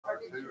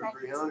200 or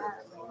 300.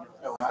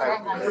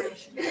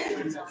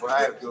 When I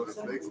have to go to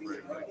big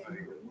rig,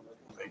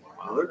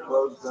 they're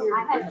closed down.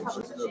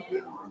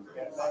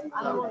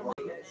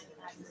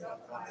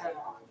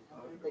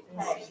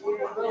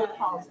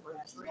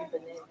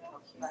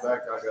 In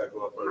fact, I gotta go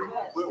up there.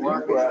 When I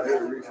go out here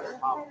to research,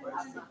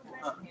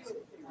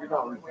 you're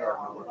not retired.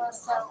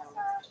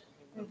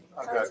 I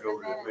gotta go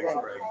over to Big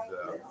Springs,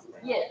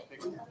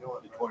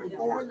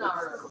 24th,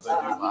 because they do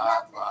my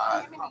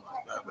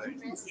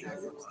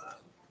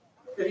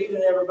Good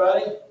evening,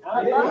 everybody. How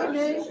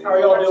are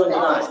y'all doing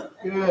tonight?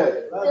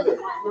 Good.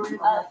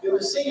 Good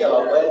to see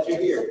y'all. Glad you're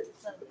here.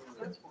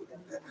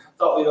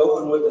 Thought we'd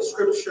open with a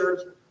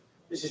scripture.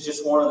 This is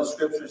just one of the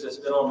scriptures that's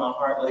been on my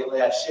heart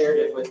lately. I shared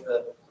it with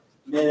the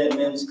men at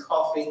Men's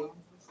Coffee.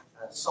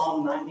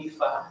 Psalm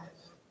 95.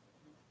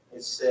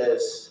 It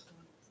says,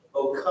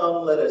 "Oh,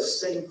 come, let us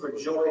sing for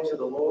joy to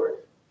the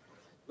Lord.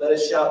 Let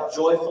us shout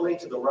joyfully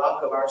to the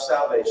rock of our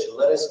salvation.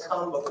 Let us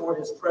come before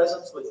his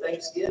presence with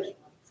thanksgiving.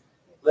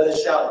 Let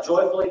us shout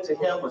joyfully to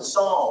him with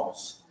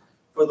psalms.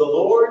 For the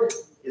Lord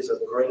is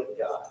a great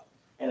God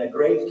and a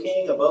great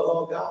King above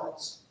all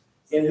gods,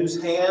 in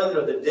whose hand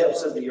are the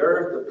depths of the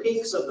earth. The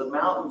peaks of the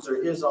mountains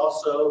are his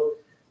also.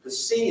 The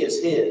sea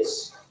is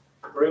his,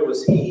 for it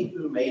was he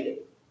who made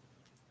it.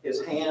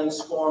 His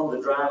hands formed the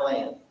dry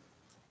land.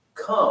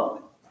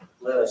 Come,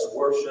 let us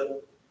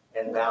worship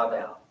and bow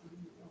down.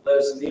 Let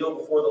us kneel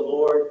before the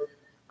Lord,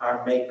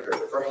 our Maker,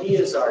 for he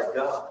is our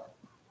God,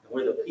 and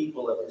we're the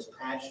people of his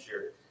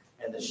pasture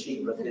and the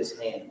sheep of his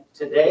hand.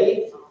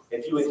 Today,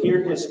 if you would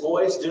hear his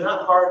voice, do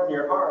not harden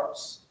your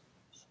hearts,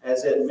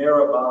 as at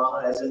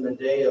Meribah, as in the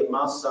day of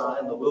Massah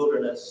in the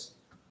wilderness,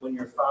 when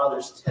your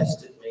fathers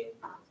tested me.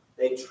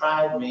 They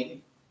tried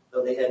me,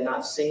 though they had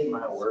not seen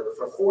my work.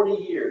 For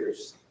 40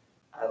 years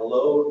I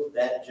loathed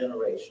that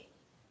generation,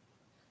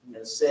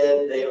 and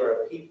said, they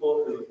are a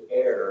people who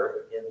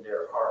err in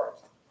their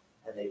heart,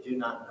 and they do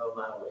not know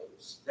my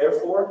ways.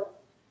 Therefore,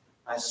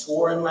 I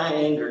swore in my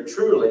anger,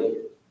 truly,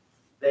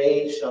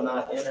 they shall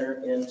not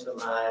enter into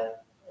my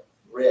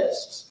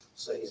rest."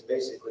 So he's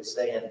basically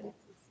saying,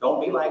 don't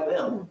be like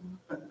them.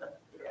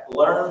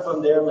 Learn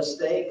from their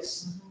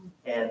mistakes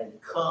and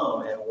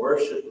come and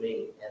worship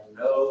me and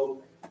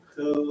know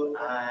who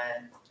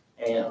I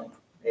am.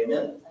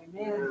 Amen?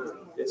 Amen.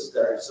 Good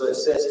start. So it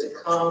says to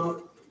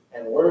come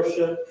and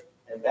worship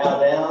and bow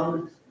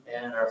down.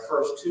 And our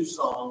first two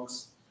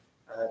songs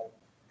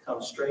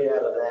come straight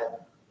out of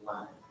that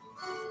line.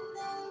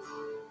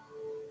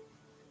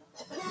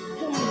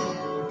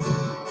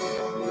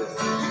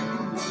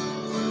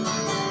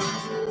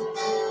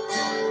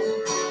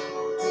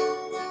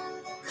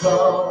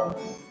 Come,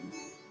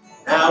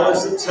 now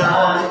is the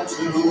time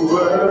to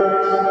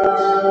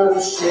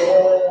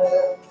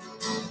worship.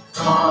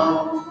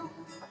 Come,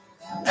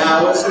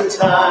 now is the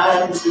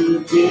time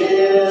to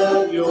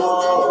give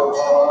your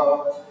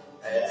heart,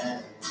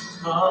 and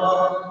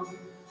come,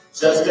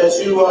 just as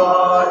you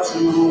are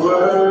to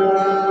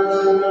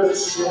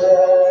worship.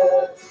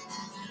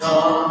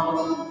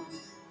 Come,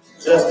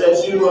 just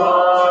as you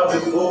are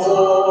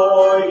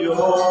before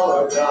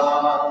your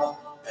God,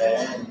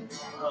 and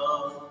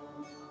come.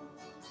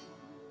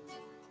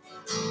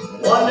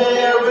 One day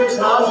every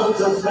tongue will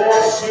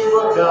confess you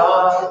are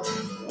God.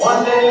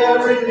 One day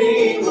every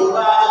knee will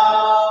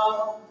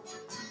bow.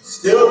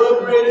 Still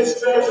the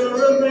greatest treasure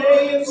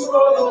remains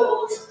for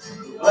those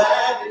who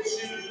gladly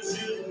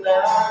choose you now.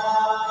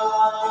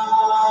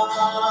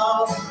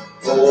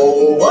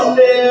 Oh, one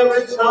day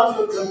every tongue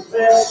will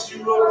confess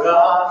you are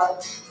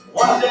God.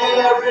 One day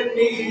every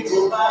knee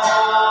will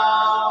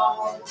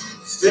bow.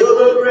 Still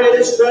the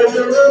greatest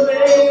treasure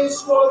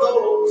remains for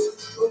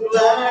those who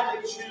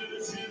gladly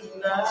choose you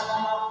now.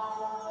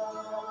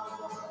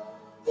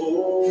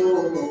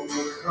 Oh,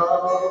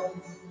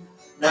 come.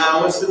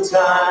 Now is the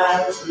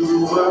time to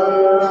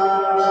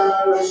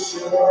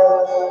worship.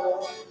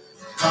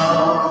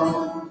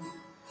 Come.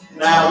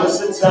 Now is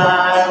the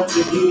time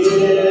to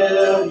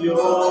give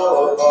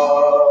your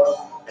heart,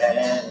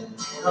 and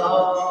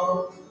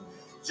come,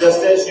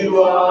 just as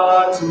you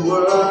are to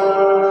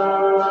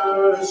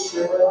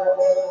worship.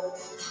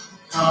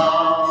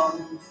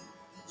 Come,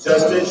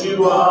 just as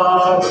you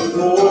are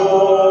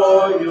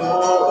before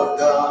your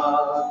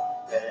God,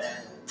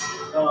 and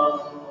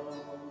come.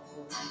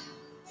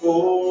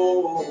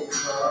 Oh,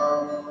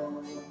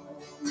 come,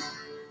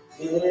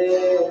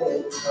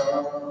 yeah,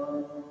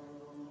 come.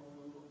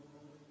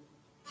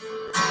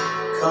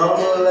 Come,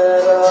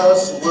 let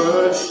us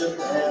worship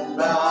and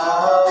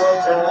bow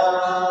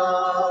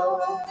down.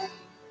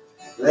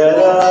 Let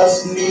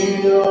us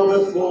kneel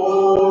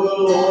before the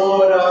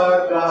Lord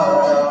our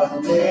God, our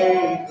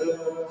Maker.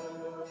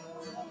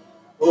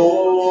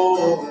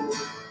 Oh,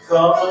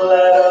 come,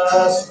 let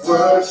us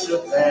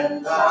worship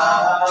and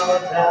bow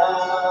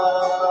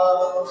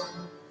down.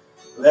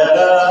 Let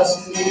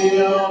us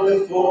kneel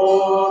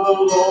before the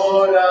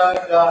Lord our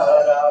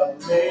God, our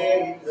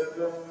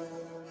Maker.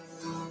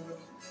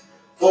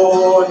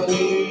 For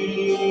he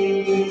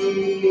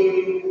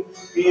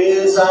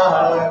is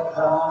our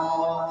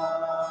God,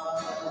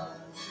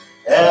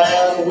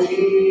 and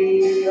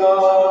we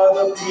are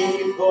the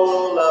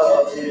people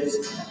of his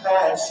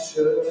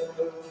pasture,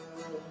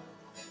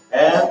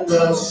 and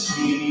the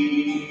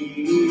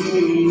sheep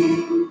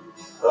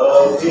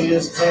of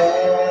his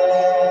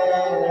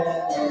hand,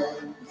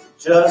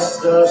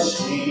 just the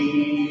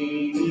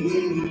sheep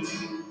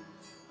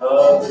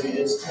of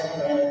his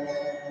hand.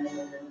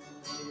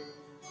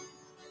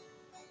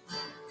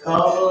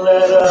 Come,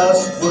 let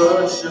us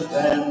worship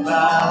and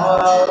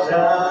bow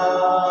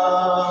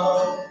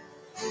down.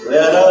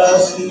 Let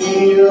us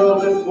kneel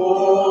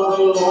before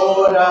the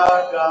Lord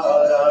our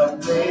God, our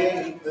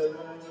Maker.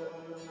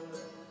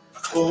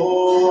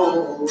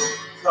 Oh,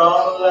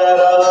 come, let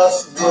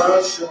us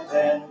worship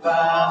and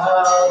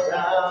bow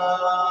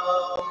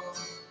down.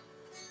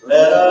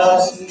 Let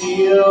us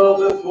kneel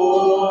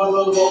before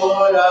the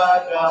Lord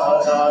our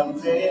God, our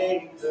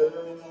Maker.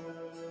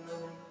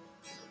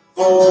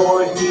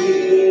 For he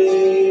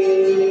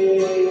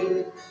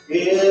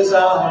is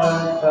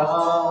our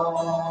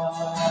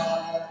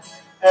God,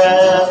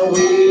 and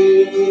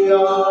we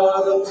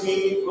are the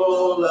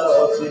people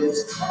of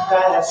his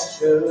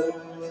pasture,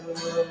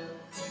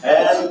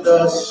 and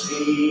the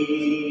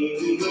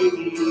sheep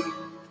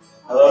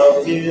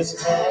of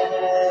his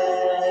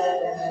hand,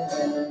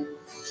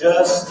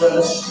 just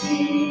the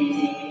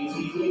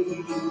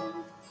sheep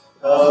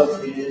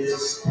of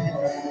his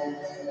hand.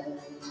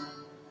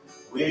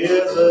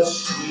 We're the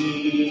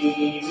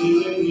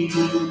sheep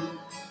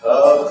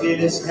of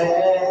his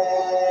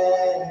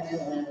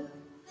hand,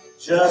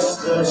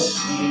 just the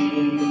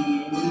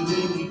sheep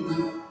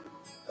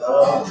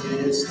of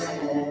his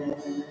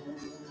hand.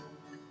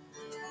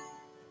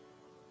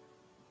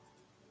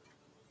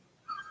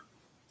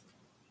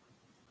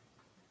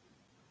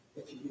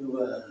 If you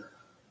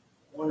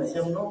want a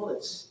hymnal,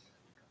 it's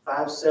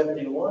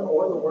 571,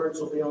 or the words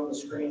will be on the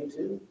screen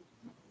too.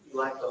 If you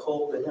like to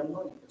hold the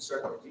hymnal, you can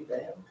certainly do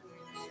that.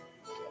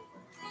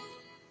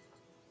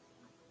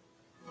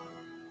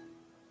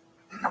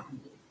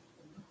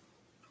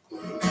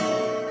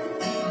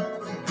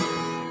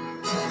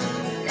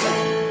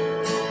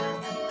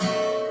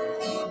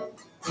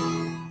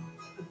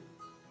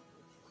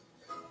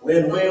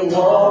 When we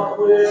walk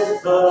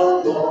with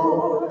the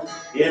Lord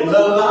in the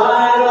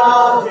light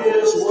of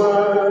his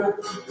word,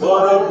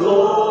 what a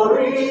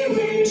glory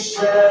he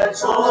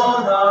sheds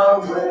on our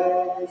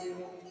way.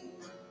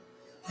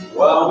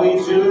 While we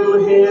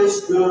do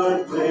his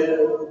good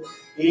will,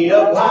 he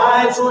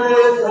abides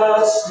with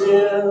us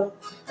still,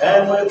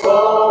 and with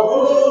all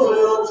who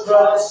will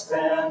trust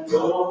and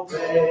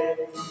obey.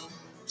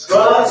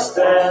 Trust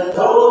and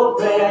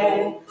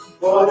obey,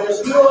 for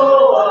there's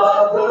no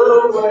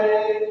other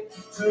way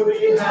to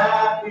be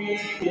happy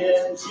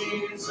in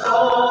Jesus,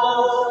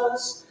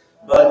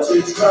 but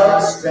to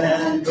trust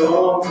and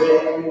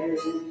obey.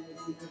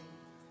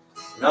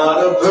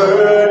 Not a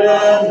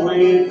burden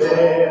we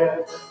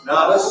bear,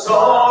 not a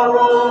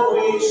sorrow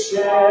we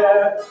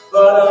share,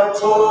 but our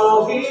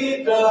toil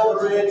he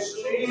doth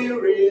richly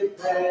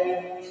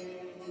repay.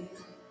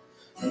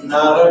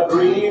 Not a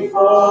grief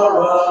or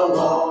a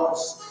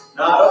loss,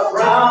 not a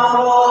frown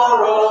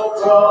or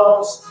a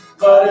cross,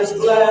 but is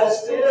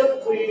blessed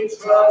if we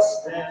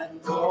trust and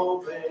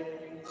obey.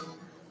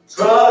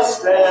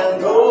 Trust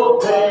and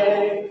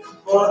obey,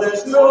 for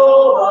there's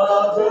no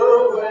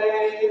other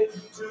way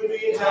to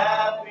be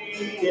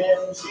happy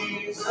in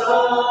Jesus,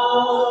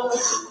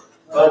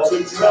 but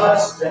to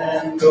trust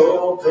and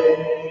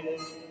obey.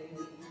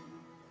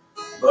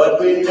 But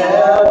we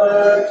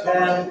never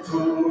can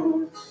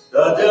prove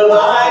the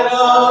delight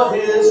of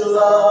his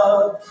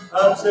love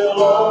until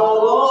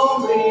all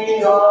on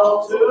the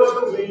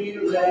altar we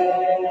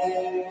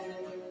lay.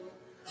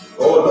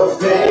 For the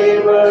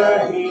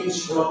favor he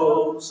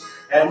shows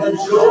and the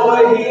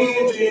joy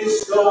he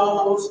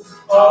bestows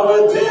are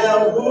with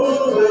them who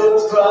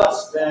will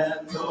trust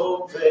and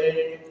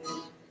obey.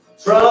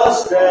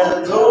 Trust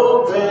and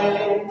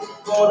obey,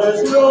 for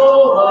there's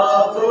no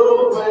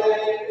other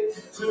way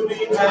to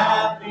be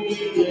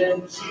happy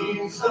in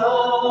Jesus,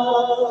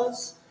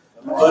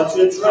 but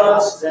to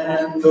trust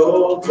and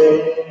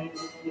obey.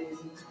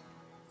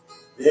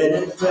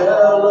 Then in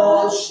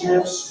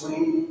fellowship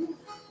sweet,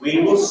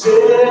 we will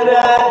sit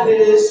at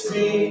his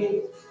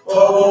feet,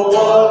 or will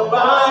walk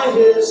by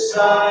his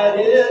side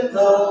in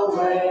the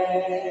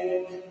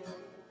way.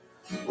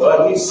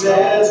 What he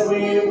says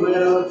we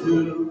will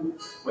do,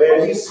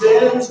 where he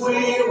sends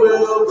we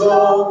will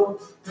go.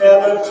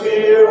 Never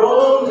fear,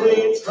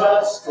 only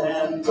trust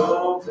and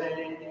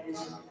obey.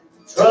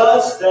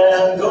 Trust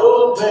and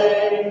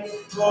obey,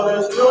 for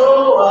there's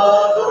no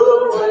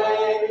other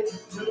way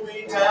to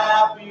be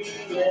happy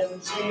in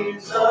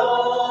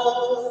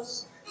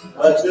Jesus,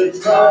 but to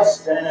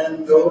trust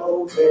and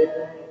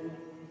obey.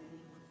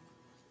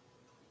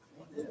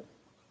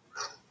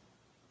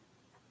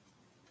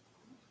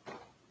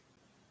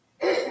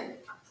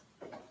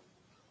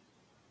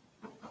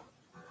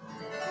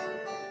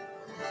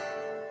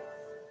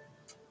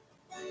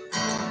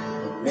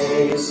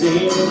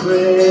 Amazing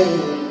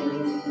grace,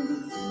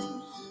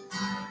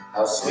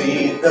 how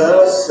sweet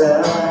the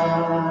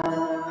sound.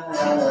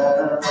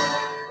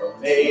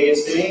 Amazing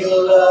amazing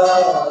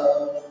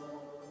love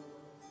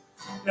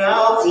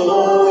now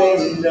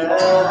flowing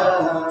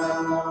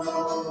down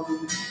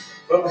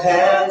from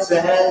hands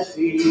and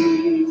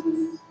feet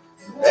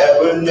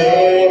that were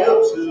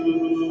nailed to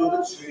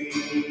the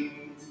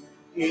tree.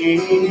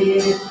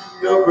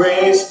 Your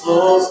grace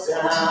flows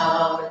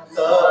down and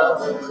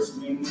covers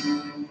me.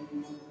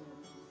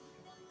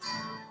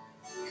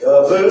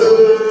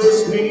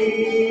 Covers me.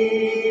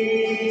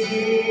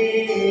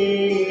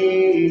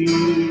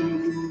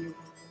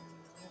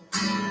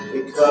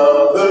 It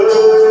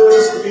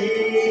covers me.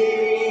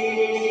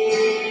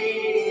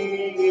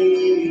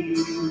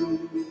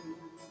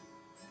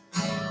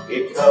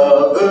 It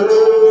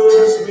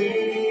covers me.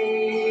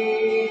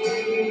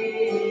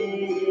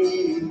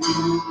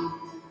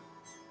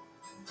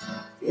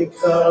 It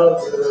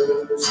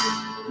covers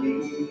me.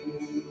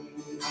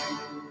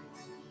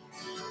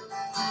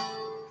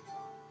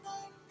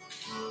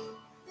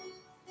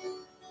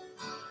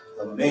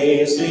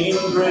 Amazing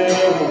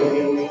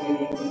grace,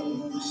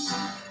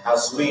 how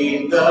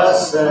sweet the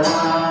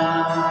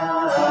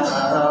sound.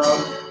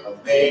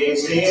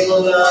 Amazing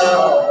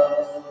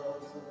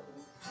love,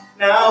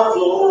 now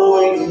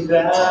flowing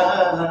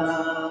down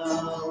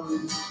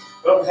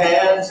from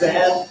hands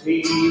and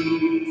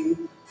feet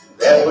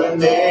that were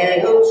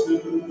nailed to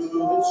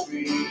the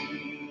tree.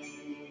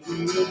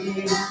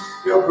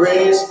 Your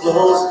grace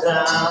flows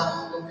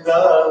down and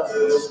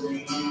covers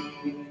me.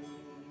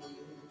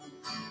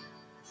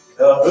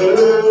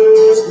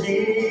 Covers me.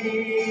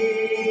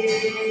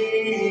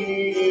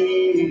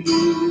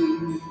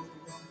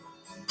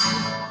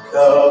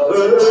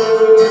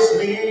 Covers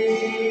me.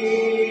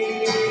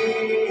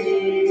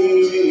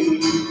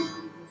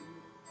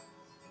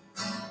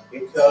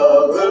 It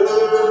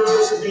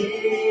covers me.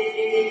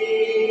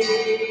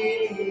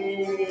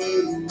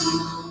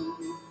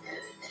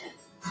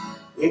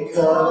 It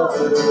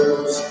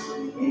covers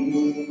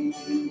me.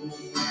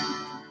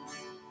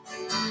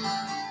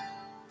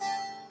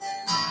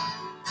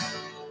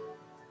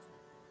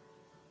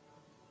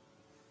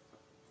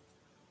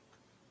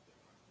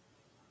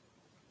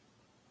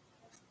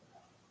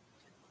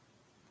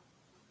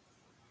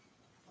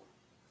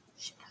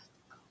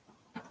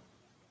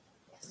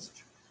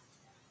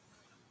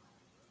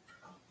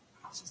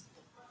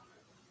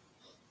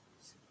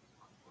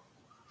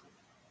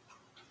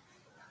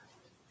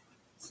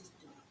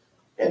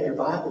 And your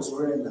Bibles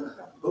were in the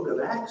book of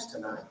Acts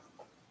tonight.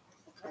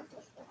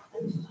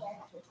 In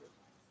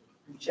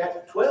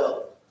chapter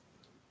 12.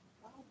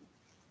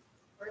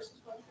 Verses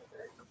 1 to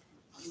 30.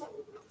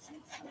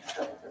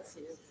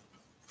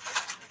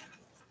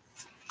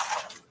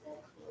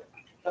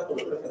 A couple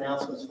of quick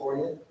announcements for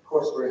you. Of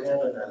course, we're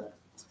having a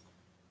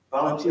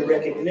volunteer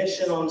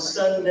recognition on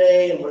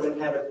Sunday, and we're going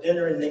to have a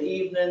dinner in the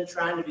evening,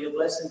 trying to be a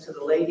blessing to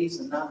the ladies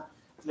and not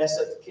mess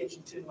up the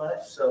kitchen too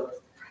much. So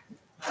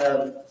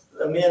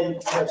the men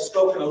have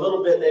spoken a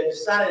little bit. They've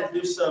decided to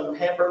do some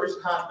hamburgers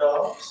and hot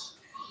dogs,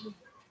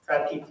 try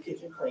to keep the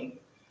kitchen clean.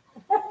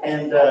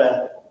 And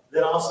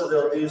then also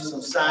they'll do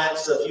some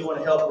sides. So if you want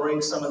to help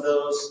bring some of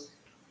those,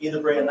 either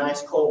bring a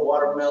nice cold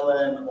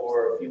watermelon,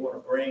 or if you want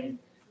to bring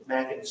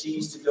mac and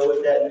cheese to go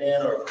with that,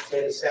 men, or a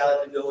potato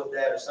salad to go with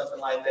that, or something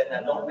like that. Now,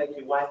 don't make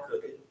your wife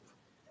cook it.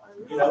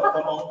 You know,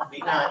 come on, be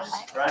nice,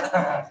 right?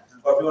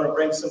 Or if you want to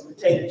bring some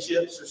potato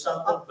chips or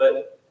something,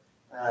 but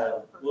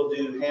we'll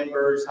do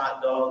hamburgers,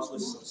 hot dogs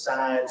with some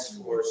sides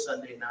for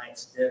Sunday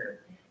night's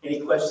dinner.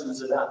 Any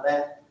questions about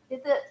that?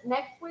 Is it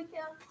next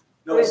weekend?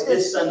 No, it's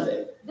this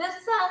Sunday. This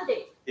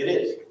Sunday? It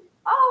is.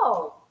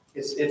 Oh.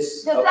 It's.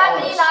 Does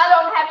that mean I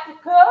don't have to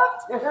cook?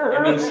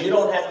 It means you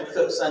don't have to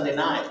cook Sunday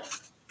night.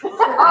 Oh.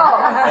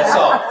 That's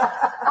all.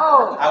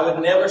 Oh. I would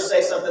never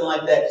say something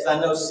like that because I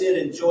know Sid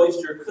enjoys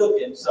your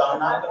cooking, so I'm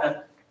not going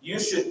to. You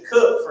should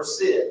cook for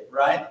Sid,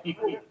 right?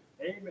 Amen.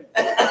 Amen.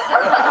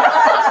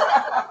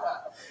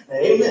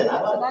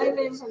 I like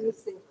Amen that. from the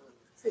sea.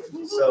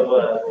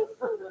 So,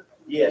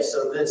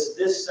 so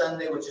this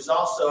Sunday, which is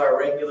also our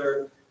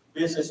regular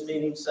business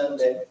meeting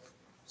Sunday,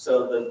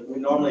 so we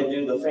normally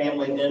do the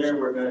family dinner.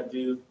 We're going to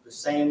do the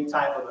same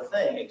type of a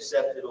thing,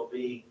 except it'll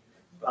be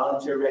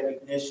volunteer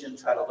recognition,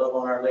 try to love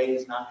on our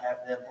ladies, not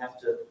have them have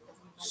to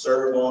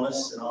serve on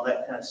us and all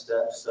that kind of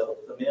stuff. So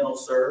the men will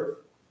serve.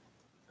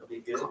 It'll be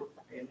good.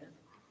 Amen.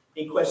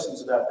 Any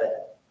questions about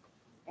that?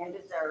 And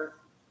dessert.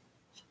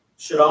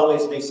 Should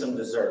always be some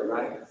dessert,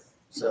 right?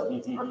 So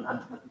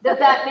Does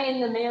that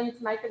mean the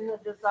men's making the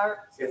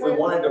dessert? if we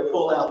wanted to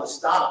pull out the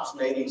stops,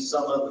 maybe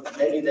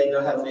they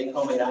know how to make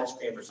homemade ice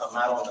cream or something.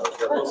 I don't know,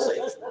 but we'll see.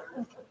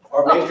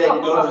 Or maybe they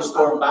can go to the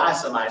store and buy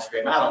some ice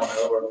cream. I don't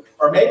know.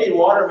 Or maybe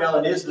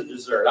watermelon is the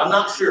dessert. I'm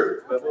not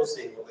sure, but we'll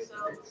see what we can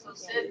do. So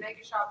Sid,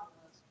 make a shopping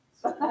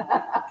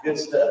list. Good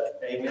stuff.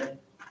 Amen.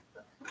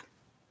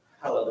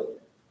 Hallelujah.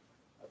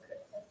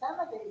 Okay. Some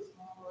of these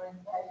men were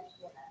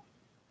engaged in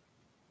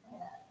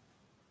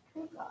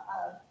a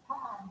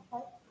pie and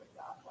pastry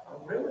Oh,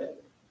 operation. really?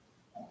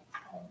 And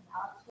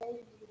I'll tell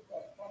you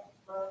that that's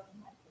broken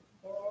at the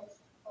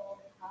best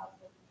and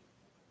possible.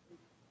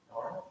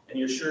 All right. And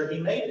you're sure he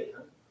made it,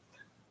 huh?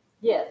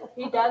 Yes,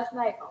 he does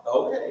make them.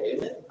 Okay,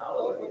 amen.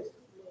 Hallelujah.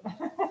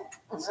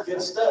 That's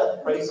good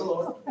stuff. Praise the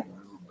Lord.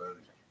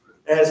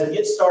 As we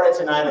get started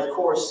tonight, of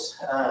course,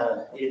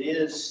 it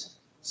is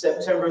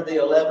September the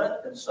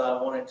 11th, and so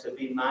I wanted to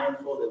be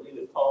mindful that we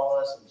would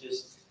pause and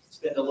just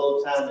spend a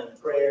little time in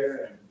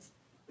prayer, and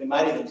we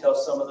might even tell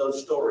some of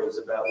those stories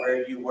about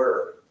where you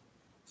were.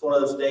 It's one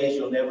of those days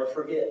you'll never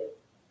forget.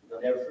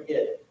 You'll never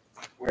forget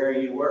where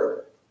you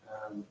were.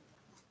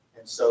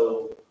 And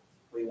so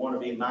we want to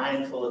be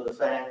mindful of the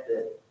fact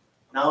that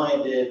not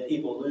only did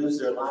people lose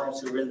their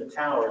lives who were in the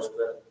towers,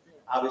 but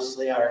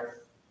obviously our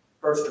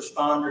first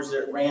responders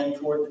that ran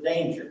toward the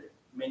danger,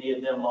 many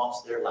of them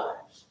lost their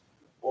lives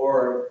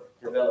or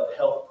developed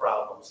health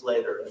problems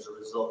later as a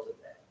result of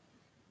that.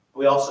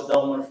 We also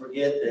don't want to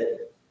forget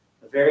that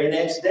the very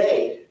next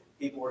day,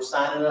 people were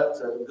signing up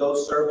to go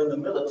serve in the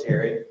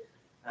military.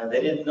 They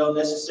didn't know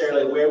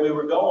necessarily where we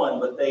were going,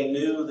 but they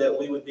knew that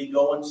we would be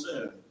going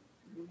soon.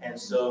 And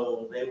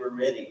so they were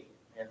ready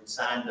and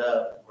signed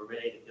up and were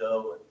ready to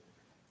go. And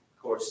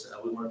of course,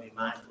 we want to be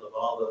mindful of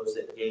all those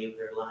that gave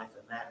their life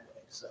in that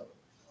way. So,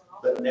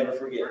 but never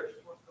forget.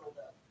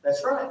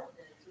 That's right.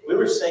 We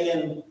were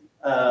singing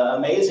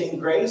Amazing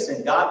Grace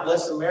and God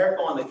Bless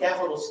America on the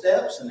Capitol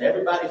steps, and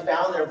everybody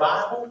found their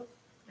Bible,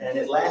 and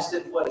it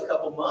lasted, a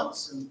couple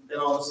months, and then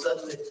all of a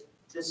sudden it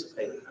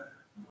dissipated.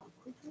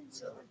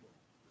 So,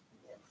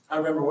 I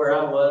remember where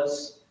I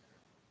was.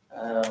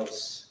 I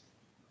was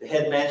the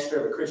headmaster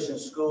of a Christian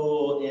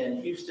school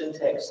in Houston,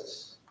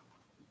 Texas.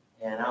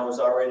 And I was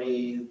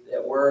already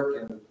at work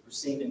and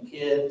receiving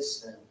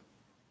kids, and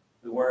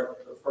the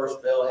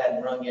first bell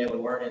hadn't rung yet. We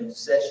weren't in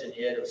session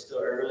yet. It was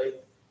still early.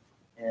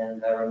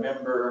 And I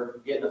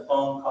remember getting a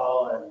phone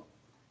call, and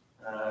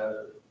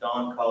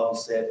Dawn called and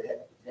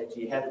said, do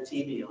you have the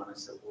TV on? I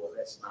said, well,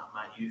 that's not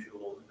my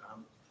usual.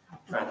 I'm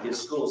trying to get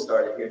school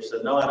started here.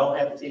 So no, I don't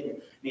have the TV.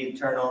 You need to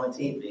turn on the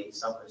TV.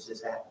 Something's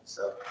just happened.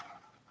 So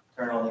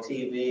turn on the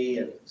TV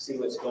and see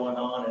what's going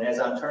on. And as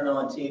I'm turning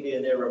on the TV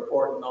and they're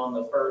reporting on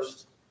the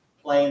first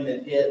plane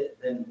that hit,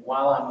 then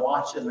while I'm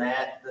watching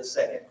that, the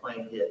second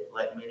plane hit,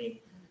 like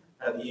many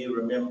of you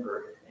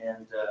remember.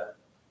 And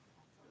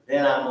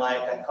then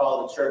I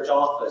call the church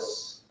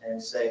office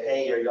and say,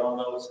 hey, y'all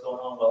know what's going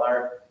on? Well,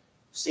 our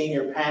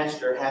senior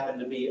pastor happened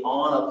to be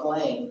on a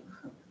plane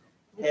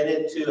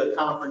headed to a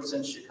conference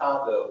in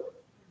Chicago.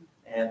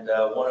 And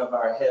one of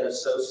our head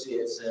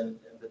associates and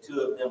the two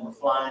of them were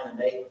flying, and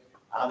they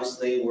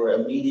obviously were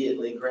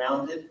immediately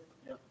grounded,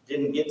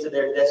 didn't get to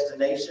their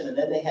destination, and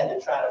then they had to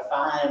try to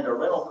find a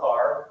rental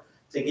car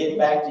to get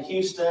back to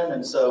Houston.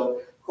 And so,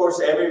 of course,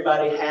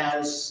 everybody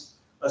has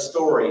a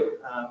story.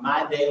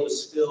 My day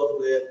was filled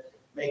with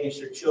making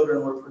sure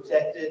children were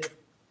protected,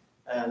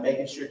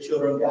 making sure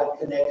children got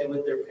connected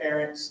with their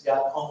parents,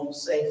 got home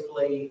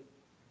safely,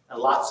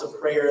 lots of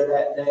prayer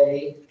that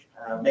day,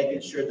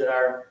 making sure that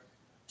our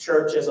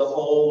church as a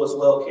whole was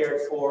well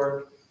cared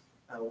for.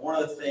 One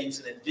of the things,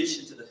 in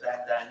addition to the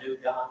fact that I knew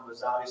God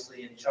was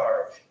obviously in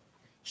charge,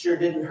 sure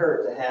didn't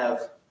hurt to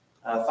have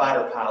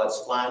fighter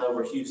pilots flying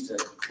over Houston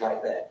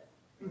like that.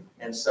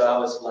 And so I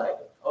was like,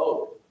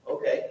 oh,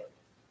 okay,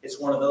 it's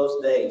one of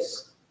those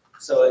days.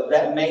 So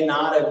that may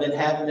not have been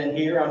happening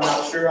here. I'm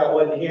not sure. I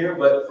wasn't here.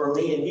 But for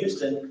me in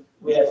Houston,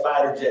 we had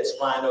fighter jets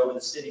flying over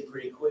the city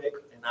pretty quick.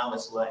 And I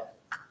was like,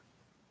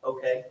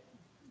 okay,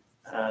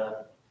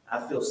 I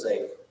feel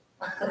safe.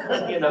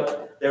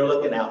 They're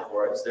looking out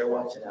for us. They're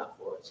watching out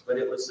for us. But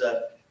it was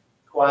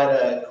quite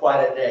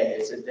a day.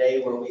 It's a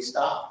day where we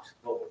stopped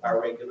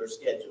our regular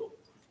schedule.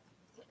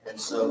 And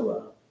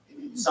so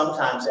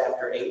sometimes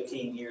after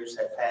 18 years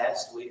have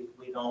passed, we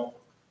don't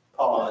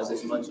pause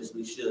as much as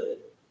we should.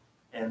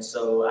 And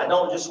so I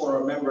don't just want to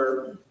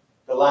remember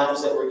the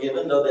lives that were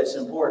given, though that's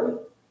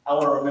important. I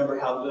want to remember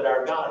how good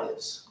our God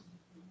is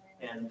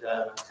and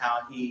how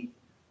he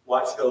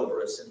watched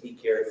over us and he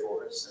cared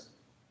for us.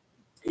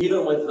 And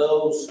even with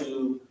those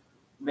who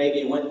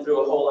maybe went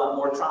through a whole lot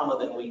more trauma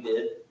than we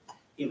did,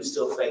 he was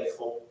still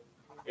faithful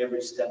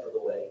every step of the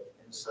way.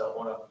 And so I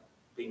want to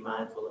be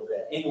mindful of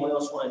that. Anyone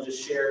else want to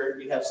just share?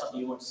 Do you have something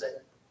you want to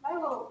say? My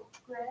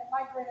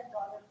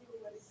granddaughter, who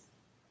was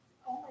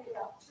only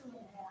about 2.5,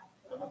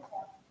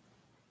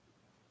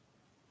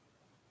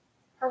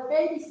 her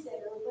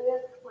babysitter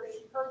lived where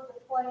she heard the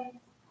plane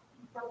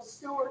from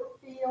Stewart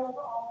Field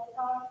all the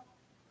time.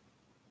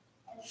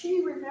 And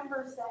she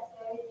remembers that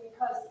day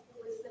because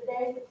it was the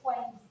day the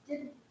planes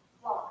didn't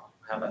fly.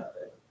 How about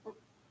that?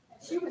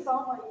 And she was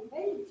only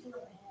maybe 2.5.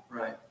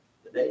 Right.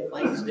 The day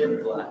planes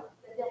didn't fly.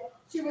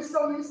 She was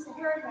so used to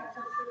hearing that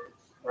from church.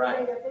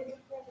 Right. They made a big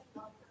impression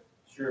on her.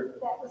 Sure.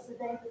 That was the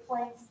day the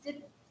planes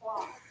didn't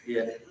fly.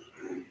 Yeah.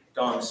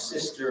 Dawn's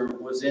sister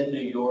was in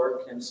New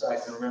York, and so I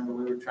can remember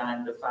we were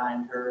trying to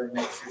find her and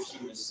make sure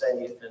she was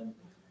safe. And,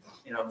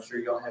 I'm sure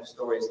y'all have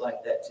stories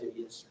like that too.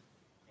 Yes, sir.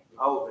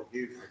 I was in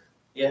Houston.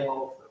 Yeah.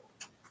 Also,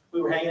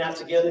 We were hanging out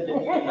together,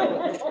 didn't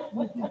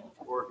we?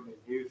 working in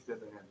Houston,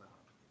 and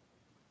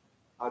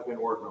I've been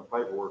working on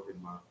paperwork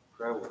in my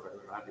travel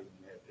trailer. I didn't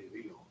have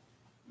TV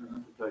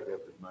on to take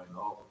up his main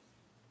office.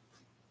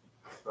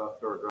 So I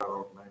started driving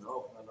over the main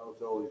office, and I know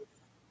it's always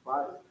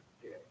fighting.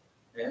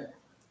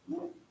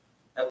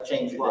 That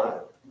changed your day.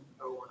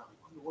 Oh, and I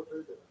wonder what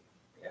they're doing.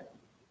 Yeah.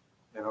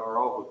 And our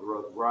office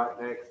was right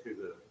next to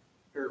the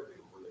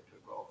airfield where they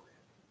took off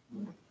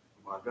in.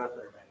 When I got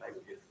there, man, they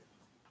were just,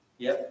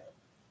 Yep,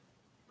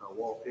 I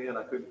walked in,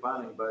 I couldn't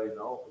find anybody in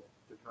the office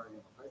to turn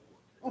in my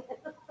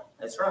paperwork.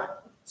 that's right.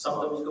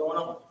 Something was going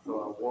on.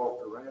 So I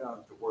walked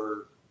around to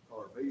where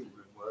our meeting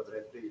room was,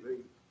 at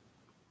TV.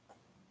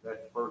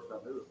 That's the first I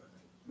knew of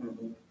it.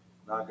 And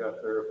I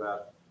got there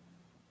about,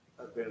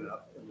 I've been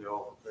in the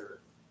office there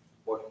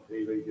watching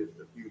TV just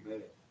a few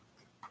minutes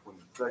when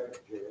the second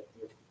jet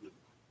hit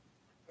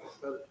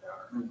the other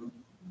tower.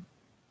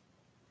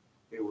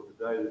 It was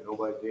the day that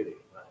nobody did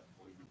anything.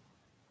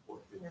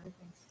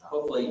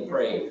 Hopefully you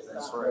prayed.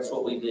 That's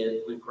what we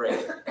did. We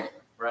prayed,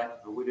 right?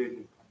 But we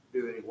didn't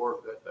do any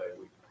work that day.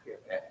 We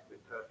kept in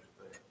touch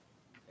with them.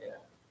 Yeah.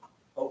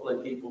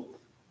 Hopefully people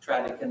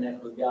try to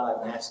connect with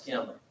God and ask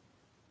Him,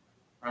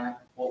 right?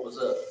 What was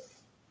up?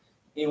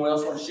 Anyone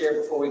else want to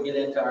share before we get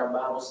into our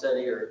Bible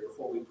study or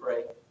before we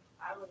pray?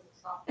 I was a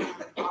sophomore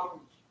in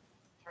college,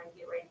 trying to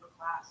get ready for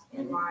class,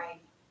 and my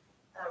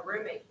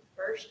roommate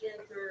burst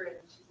in through, and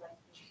she's like,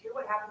 "Did you hear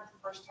what happened at the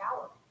first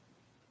tower?"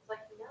 I was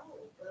like, "No,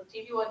 the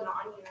TV wasn't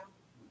on, you know."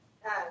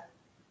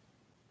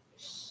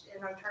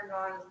 And I turned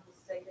on as the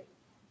second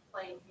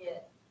plane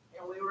hit,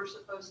 and we were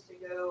supposed to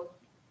go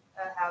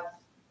have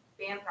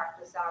band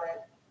practice out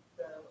at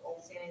the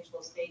old San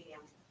Angelo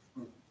Stadium,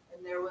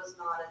 and there was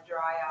not a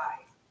dry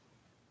eye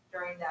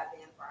during that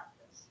band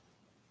practice.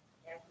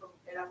 And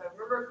if I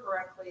remember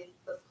correctly,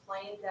 the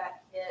plane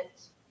that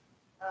hit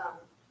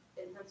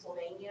in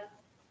Pennsylvania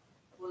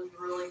was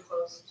really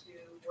close to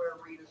where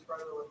Rita's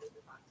brother lived at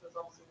the time, so it was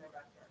almost in their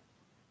backyard.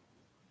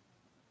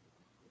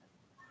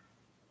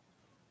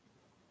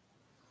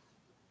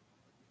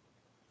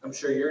 I'm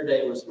sure your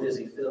day was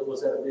busy. Phil,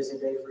 was that a busy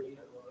day for you?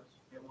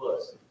 It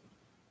was.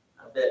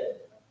 I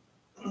bet.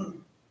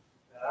 And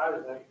I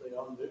was actually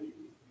on duty,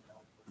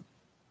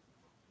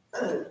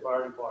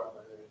 fire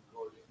department, and of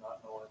course,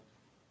 not knowing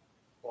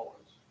what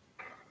was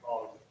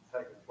all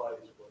taking place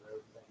with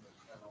everything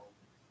that's kind of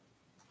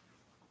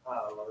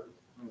high alert.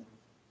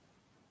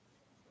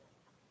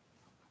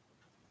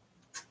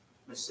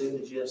 Miss Sue,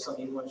 did you have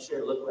something you want to share?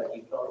 It looked like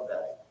you thought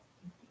about it.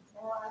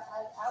 No,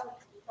 I was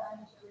just trying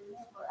to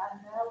remember, I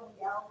know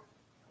we all,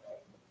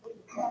 we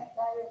that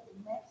day or the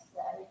next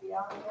day, we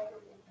all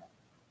gathered in the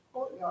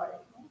courtyard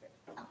at Hendrick.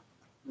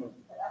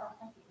 But I don't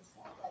think it was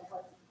Saturday,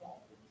 was it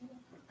Saturday?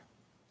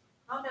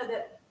 I know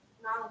that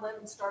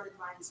 9/11 started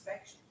my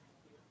inspection.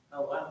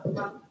 Oh, wow.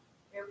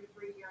 Every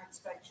 3-year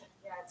inspection,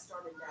 yeah, it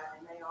started that,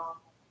 and they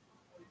all,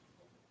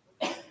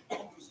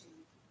 interesting.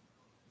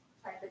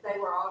 But they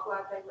were all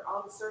glad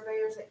all the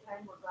surveyors that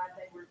came were glad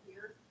they were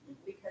here,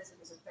 because it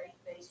was a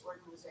faith-based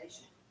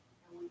organization,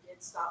 and we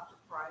did stop to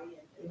pray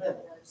and do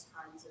those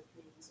kinds of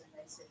things, and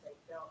they said they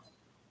felt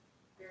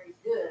very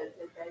good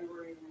that they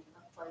were in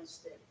a place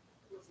that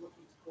was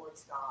looking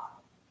towards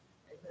God.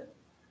 Amen.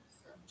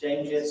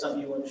 James, you had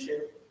something you want to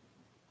share?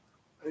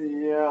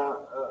 Yeah,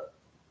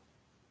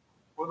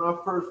 when I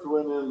first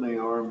went in the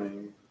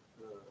Army,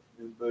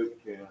 in boot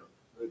camp,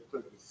 they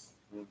took us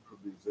in for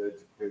these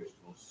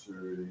educational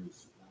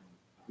series, and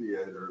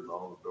theater, and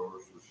all the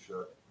doors were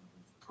shut. It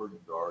was pretty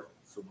dark.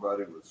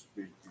 Somebody was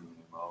speaking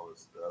and all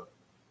this stuff.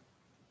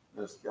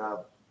 This guy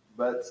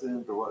butts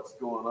into what's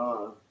going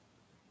on,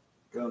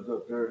 comes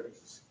up there and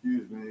says,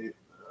 "Excuse me,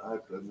 I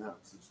have to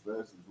announce this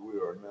message. We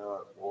are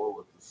now at war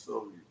with the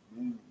Soviet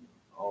Union.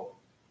 All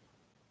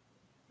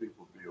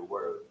people be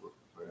aware that we're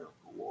preparing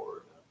for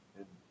war.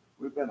 And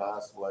we've been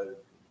isolated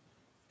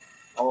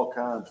from all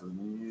kinds of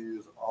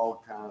news,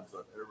 all kinds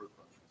of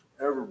everything.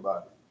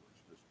 Everybody was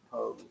just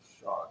total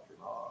shock and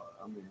awe.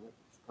 I mean, it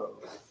was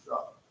total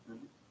shock.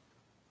 And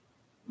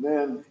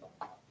then,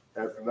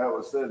 after that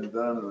was said and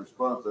done, the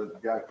response of the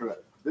guy could,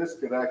 this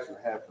could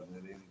actually happen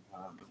at any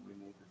time, and we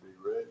need to be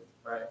ready.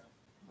 Right.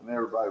 And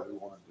everybody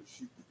wanted to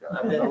shoot the guy.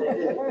 I bet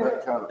they did.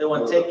 That kind of They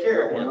want to take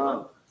care of him.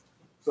 on.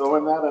 So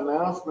when that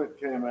announcement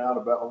came out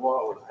about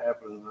what was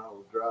happening, I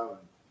was driving.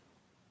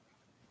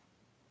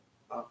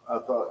 I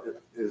thought,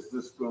 is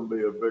this going to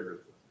be a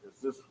bigger thing?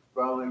 Is this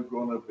finally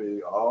going to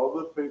be all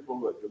the people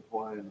that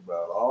complained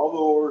about all the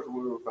wars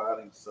we were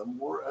fighting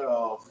somewhere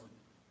else?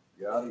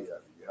 Yada,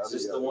 yada, yada, Is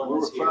this the yada. one We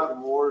were that's here?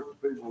 fighting wars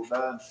and people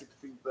dying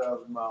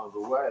 16,000 miles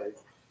away.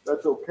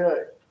 That's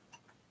okay.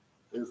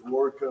 Is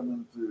war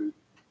coming to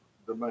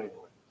the mainland?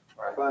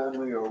 Right.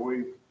 Finally, are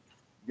we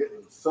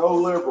getting so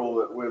liberal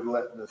that we're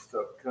letting this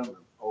stuff come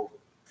over?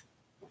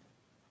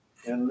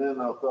 And then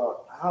I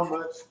thought, how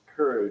much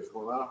courage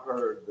when I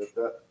heard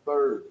that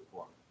third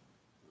plane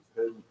was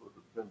heading for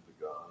the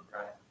Pentagon.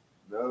 Right.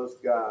 Those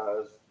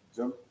guys,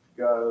 jumped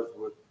guys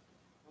with,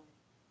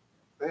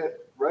 they had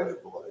razor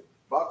blade,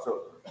 box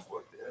openers, is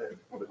what they had.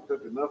 But it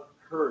took enough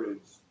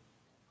courage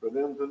for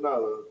them to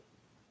know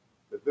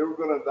that they were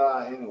going to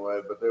die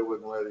anyway, but they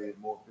wouldn't let any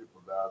more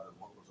people die than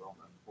what was on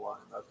that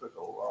plane. That took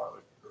a lot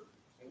of courage.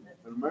 And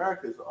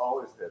America's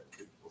always had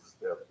people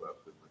step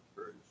up in the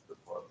courage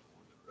department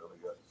when it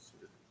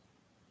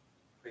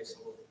Praise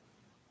the Lord.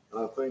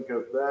 And I think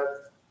of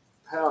that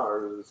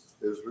power is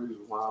the reason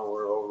why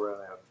we're over in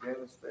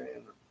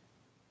Afghanistan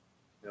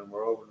and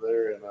we're over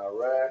there in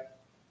Iraq.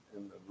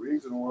 And the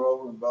reason we're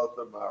over in both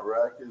of them,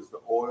 Iraq, is the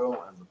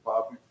oil and the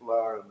poppy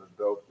flower and the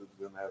dope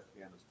that's in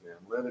Afghanistan.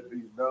 Let it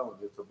be known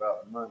it's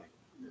about money.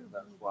 And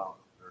that's why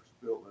they're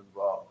still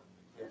involved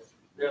in these issues.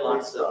 There are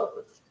lots of,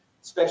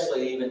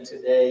 especially even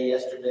today,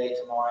 yesterday,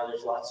 tomorrow,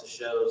 there's lots of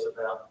shows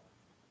about,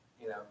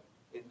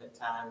 isn't it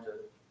time to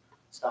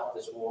stop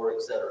this war,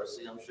 et cetera.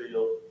 See, I'm sure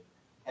you'll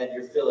have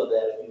your fill of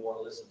that if you want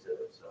to listen to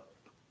it. So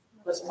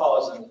let's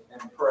pause and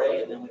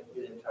pray, and then we can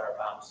get into our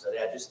Bible study.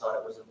 I just thought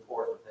it was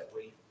important that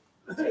we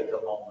take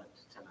a moment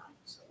tonight.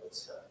 So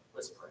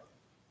let's pray.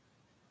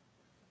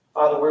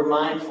 Father, we're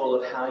mindful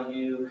of how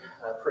you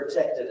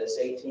protected us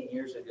 18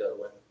 years ago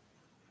when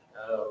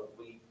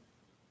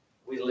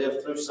we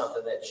lived through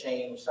something that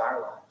changed our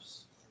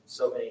lives in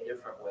so many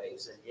different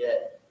ways, and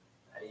yet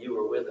you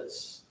were with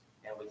us,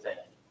 and we thank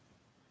you.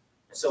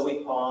 And so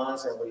we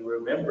pause and we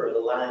remember the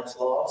lives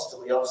lost,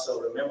 and we also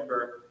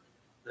remember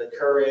the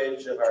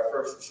courage of our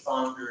first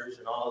responders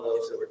and all of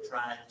those that were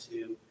trying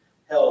to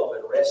help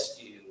and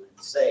rescue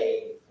and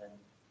save. And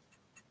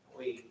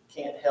we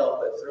can't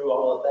help but through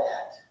all of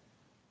that,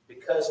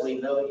 because we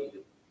know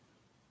you,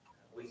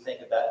 we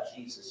think about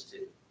Jesus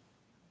too,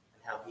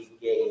 and how he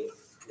gave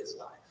his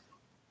life,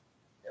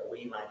 that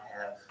we might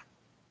have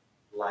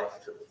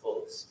life to the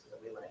fullest,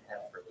 that we might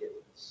have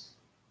forgiveness.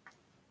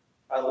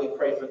 Father, we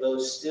pray for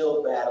those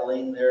still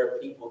battling. There are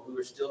people who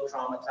are still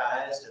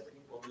traumatized, and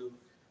people who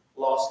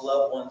lost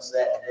loved ones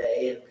that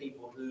day, and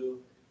people who,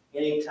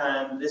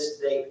 anytime this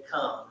date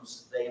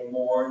comes, they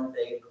mourn,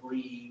 they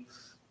grieve.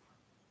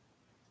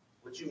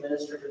 Would you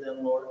minister to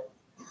them, Lord?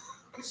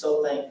 I'm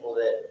so thankful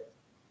that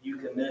you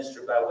can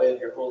minister by way of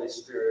your Holy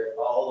Spirit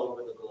all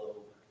over the globe.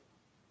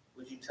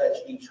 Would you touch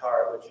each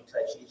heart? Would you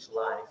touch each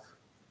life?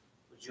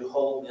 Would you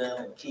hold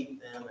them and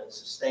keep them and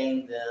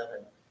sustain them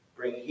and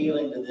bring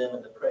healing to them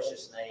in the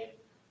precious name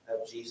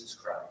of Jesus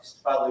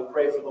Christ? Father, we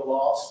pray for the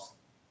lost.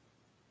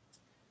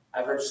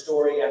 I've heard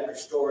story after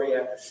story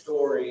after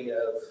story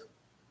of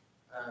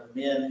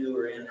men who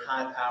were in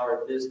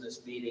high-powered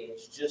business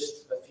meetings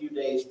just a few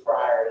days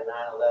prior to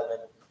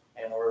 9/11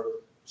 and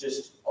were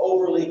just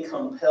overly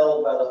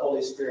compelled by the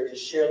Holy Spirit to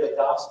share the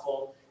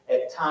gospel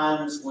at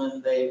times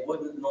when they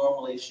wouldn't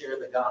normally share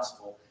the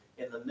gospel.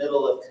 In the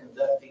middle of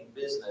conducting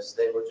business,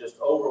 they were just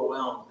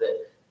overwhelmed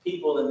that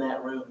people in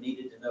that room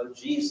needed to know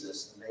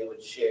Jesus, and they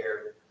would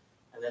share.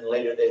 And then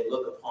later they'd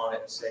look upon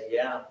it and say,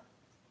 yeah,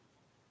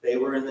 they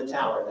were in the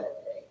tower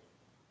that day.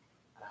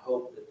 I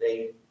hope that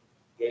they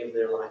gave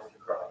their life to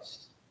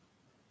Christ.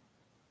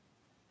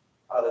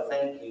 Father,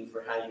 thank you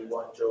for how you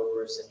watch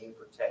over us and you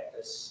protect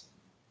us.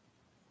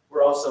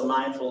 We're also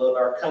mindful of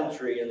our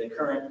country and the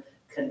current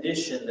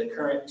condition, the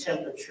current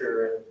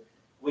temperature, and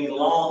we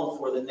long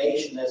for the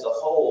nation as a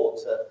whole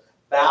to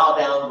bow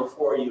down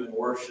before you in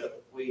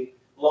worship. We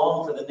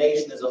long for the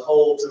nation as a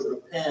whole to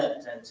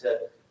repent and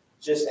to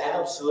just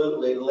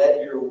absolutely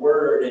let your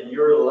word and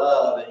your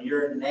love and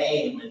your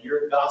name and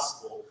your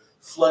gospel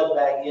flood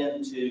back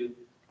into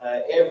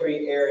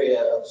every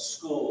area of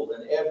school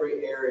and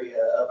every area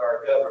of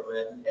our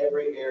government and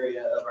every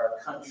area of our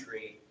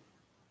country,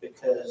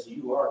 because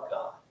you are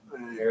God.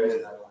 There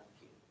is none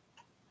like you.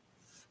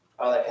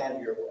 Father,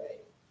 have your way.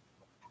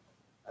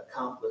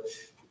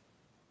 Accomplish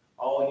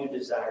all you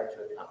desire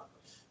to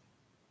accomplish.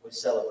 We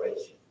celebrate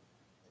you.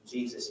 In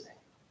Jesus'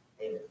 name,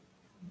 amen.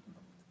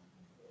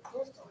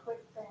 Just a quick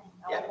thing,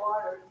 Yeah. our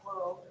water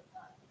world,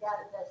 the guy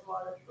that does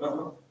water,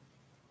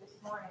 this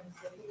morning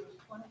said he was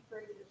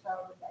 23 years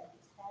old when that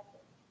just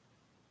happened.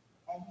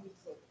 And he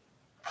said,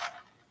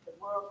 the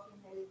world he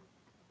knew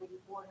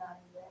before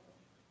 9/11,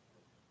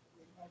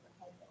 we never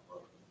had that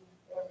world. He knew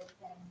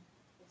everything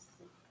is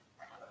secret.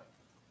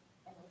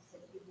 And he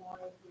said he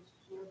wanted his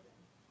children,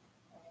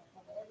 and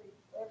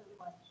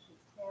everyone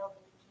should tell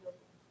their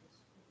children this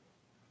truth.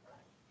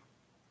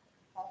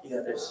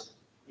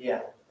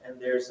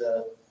 There's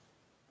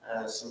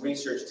some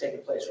research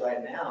taking place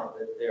right now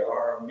that there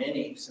are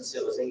many, since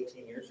it was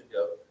 18 years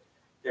ago,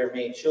 there are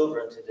many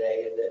children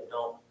today that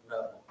don't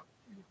know.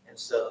 And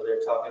so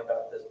they're talking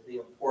about the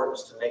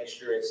importance to make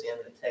sure it's in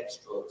the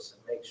textbooks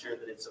and make sure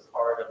that it's a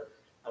part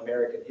of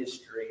American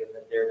history, and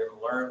that they're going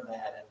to learn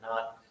that and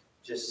not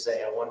just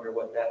say, I wonder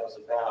what that was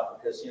about,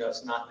 because,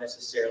 it's not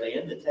necessarily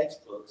in the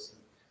textbooks.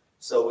 And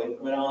so we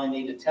not only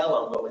need to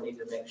tell them, but we need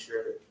to make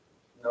sure that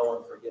no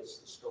one forgets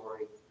the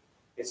story.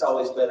 It's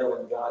always better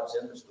when God's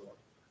in the story.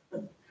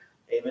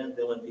 Amen.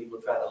 Than when people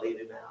try to leave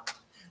him out.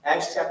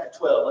 Acts chapter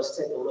 12, let's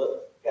take a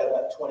look. Got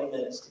about 20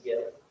 minutes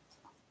together.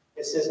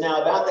 It says,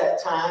 now about that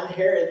time,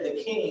 Herod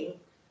the king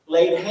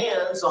laid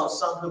hands on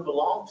some who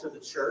belonged to the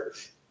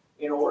church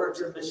in order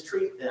to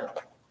mistreat them.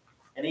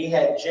 And he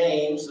had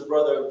James, the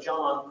brother of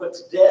John, put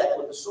to death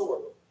with a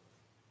sword.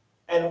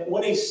 And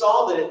when he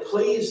saw that it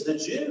pleased the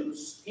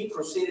Jews, he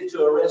proceeded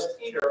to arrest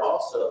Peter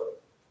also.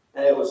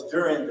 And it was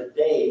during the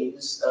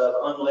days of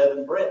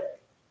unleavened bread.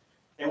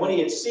 And when he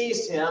had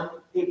seized him,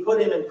 he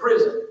put him in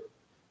prison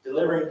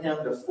delivering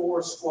him to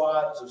 4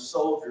 squads of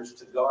soldiers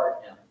to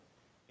guard him,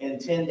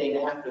 intending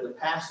after the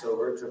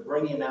Passover to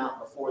bring him out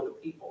before the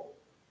people.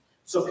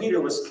 So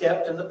Peter was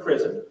kept in the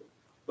prison,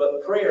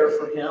 but prayer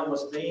for him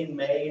was being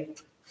made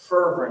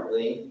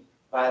fervently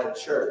by the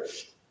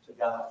church to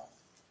God.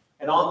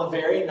 And on the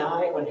very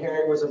night when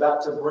Herod was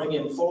about to bring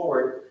him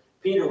forward,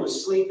 Peter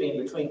was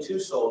sleeping between 2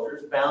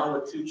 soldiers, bound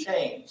with 2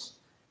 chains,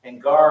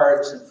 and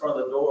guards in front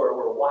of the door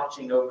were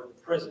watching over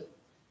the prison.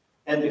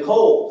 And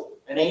behold,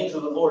 an angel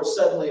of the Lord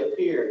suddenly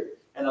appeared,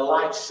 and a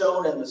light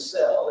shone in the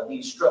cell, and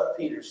he struck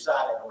Peter's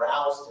side and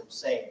roused him,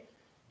 saying,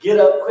 "Get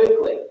up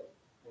quickly."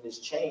 And his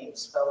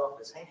chains fell off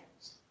his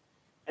hands.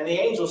 And the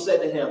angel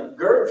said to him,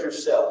 "Gird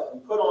yourself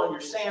and put on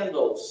your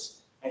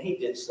sandals." And he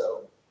did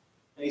so.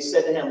 And he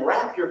said to him,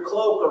 "Wrap your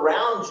cloak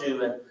around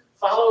you and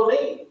follow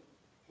me."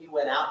 He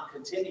went out and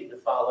continued to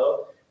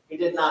follow. He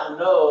did not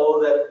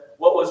know that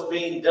what was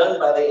being done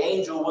by the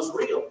angel was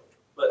real,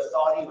 but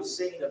thought he was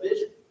seeing a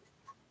vision.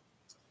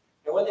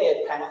 And when they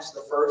had passed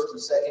the first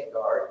and second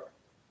guard,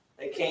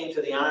 they came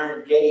to the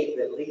iron gate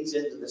that leads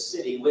into the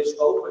city, which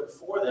opened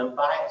for them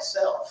by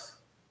itself.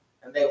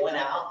 And they went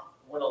out,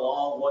 went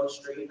along one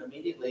street, and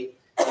immediately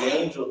the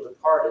angel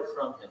departed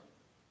from him.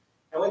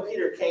 And when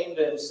Peter came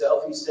to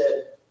himself, he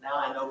said, "Now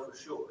I know for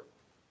sure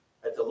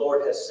that the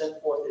Lord has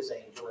sent forth his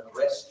angel and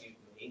rescued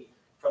me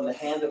from the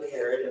hand of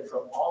Herod and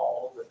from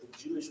all that the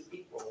Jewish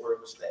people were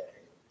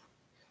expecting."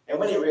 And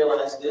when he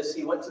realized this,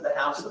 he went to the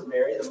house of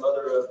Mary, the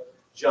mother of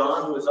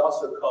John, who is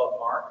also called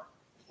Mark,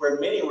 where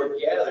many were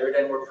gathered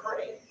and were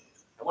praying.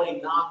 And when he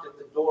knocked at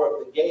the door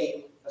of the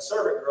gate, a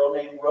servant girl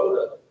named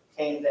Rhoda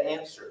came to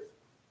answer.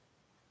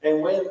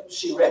 And when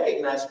she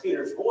recognized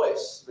Peter's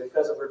voice,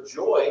 because of her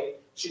joy,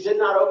 she did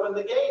not open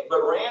the gate,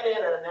 but ran in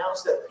and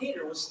announced that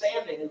Peter was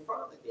standing in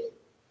front of the gate.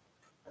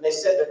 And they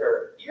said to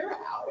her, "You're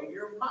out of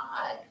your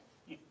mind."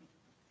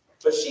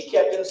 But she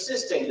kept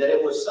insisting that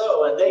it was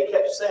so, and they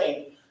kept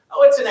saying,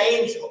 "Oh, it's an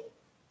angel."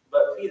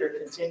 But Peter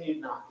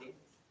continued knocking.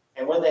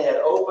 And when they had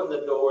opened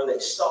the door, they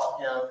saw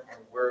him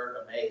and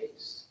were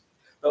amazed.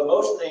 But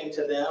motioning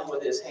to them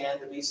with his hand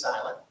to be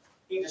silent,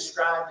 he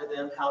described to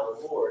them how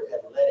the Lord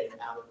had led him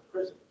out of the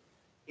prison.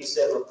 He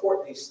said,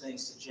 "Report these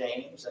things to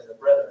James and the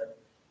brethren."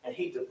 And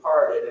he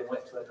departed and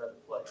went to another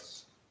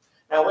place.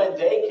 Now when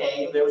day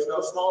came, there was no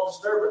small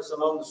disturbance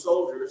among the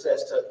soldiers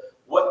as to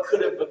what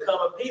could have become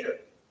of Peter.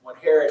 When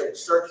Herod had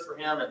searched for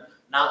him and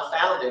not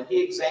found him,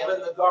 he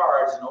examined the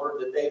guards in order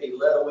that they be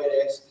led away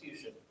to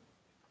execution.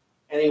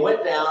 And he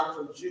went down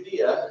from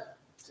Judea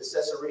to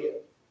Caesarea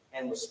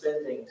and was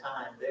spending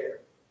time there.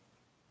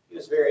 He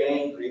was very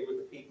angry with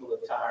the people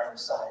of Tyre and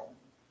Sidon.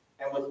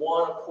 And with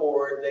one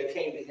accord they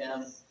came to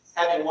him,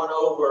 having won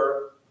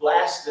over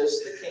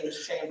Blastus, the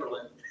king's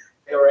chamberlain.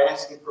 They were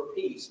asking for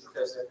peace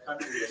because their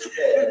country was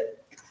fed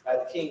by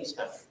the king's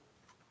country.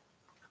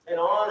 And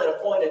on an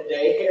appointed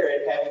day,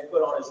 Herod, having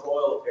put on his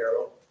royal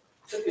apparel,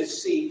 took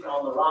his seat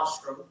on the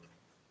rostrum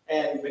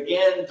and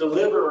began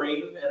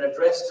delivering an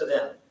address to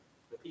them.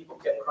 The people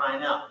kept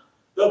crying out,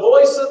 "The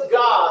voice of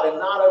God and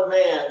not of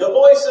man! The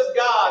voice of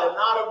God and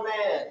not of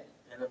man!"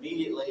 And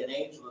immediately an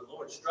angel of the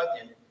Lord struck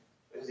him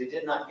because he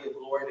did not give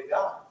glory to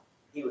God.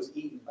 He was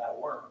eaten by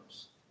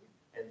worms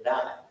and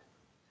died.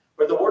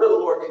 But the word of the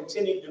Lord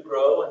continued to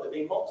grow and to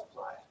be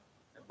multiplied.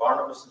 And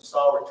Barnabas and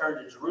Saul returned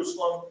to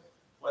Jerusalem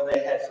when they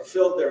had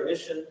fulfilled their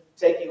mission,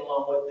 taking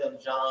along with them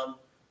John,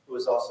 who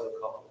is also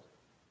called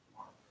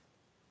Mark.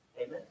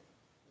 Amen.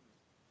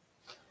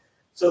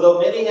 So though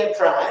many have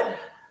tried,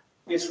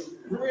 it's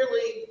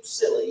really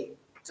silly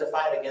to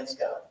fight against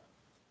God.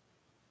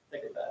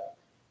 Think about it.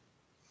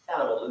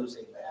 Kind of a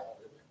losing battle,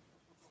 isn't it?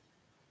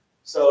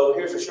 So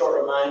here's a short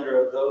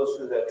reminder of those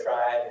who have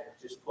tried,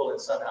 just pulling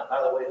some out.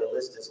 By the way, the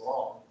list is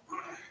long,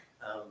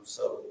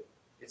 so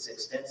it's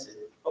extensive.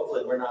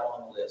 Hopefully we're not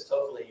on the list.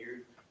 Hopefully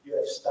you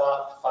have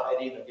stopped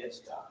fighting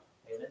against God.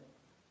 Amen?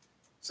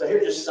 So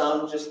here's just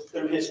some, just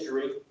through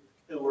history,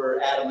 who were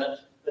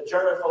adamant. The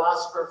German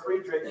philosopher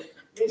Friedrich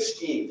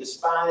Nietzsche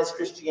despised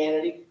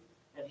Christianity,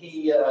 and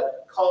he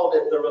called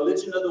it the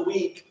religion of the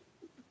weak.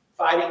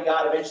 Fighting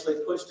God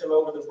eventually pushed him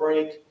over the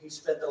brink. He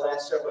spent the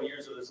last several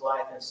years of his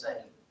life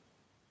insane.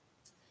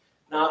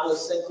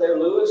 Novelist Sinclair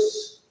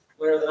Lewis,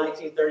 winner of the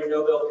 1930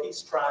 Nobel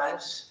Peace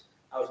Prize.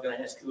 I was going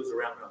to ask who was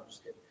around. No, I'm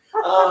just kidding.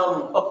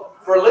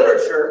 For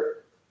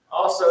literature,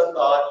 also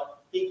thought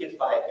he could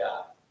fight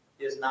God.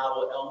 His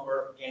novel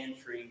Elmer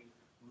Gantry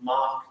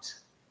mocked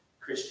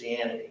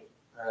Christianity.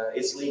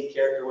 Its lead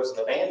character was an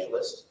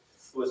evangelist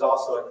who was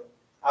also an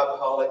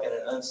alcoholic and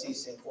an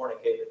unceasing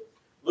fornicator.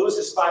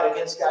 Lewis's fight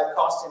against God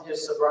cost him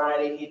his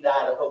sobriety. He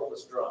died a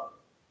hopeless drunk.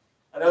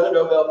 Another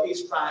Nobel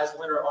Peace Prize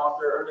winner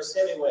author, Ernest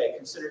Hemingway,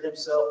 considered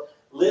himself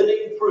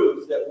living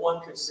proof that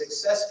one could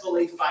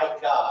successfully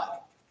fight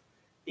God.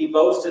 He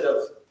boasted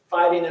of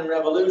fighting in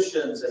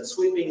revolutions and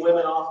sweeping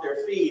women off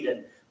their feet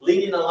and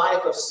leading a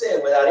life of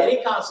sin without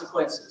any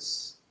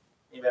consequences.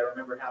 Anybody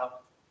remember how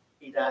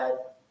he died?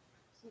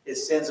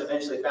 His sins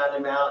eventually found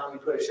him out. He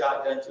put a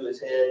shotgun to his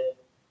head,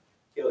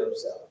 killed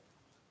himself.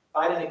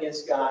 Fighting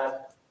against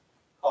God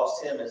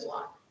cost him his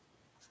life.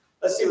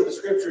 Let's see what the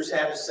scriptures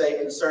have to say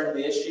concerning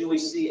the issue. We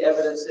see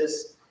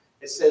evidences.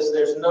 It says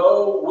there's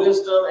no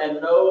wisdom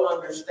and no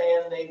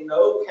understanding,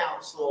 no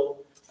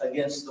counsel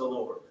against the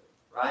Lord,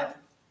 right?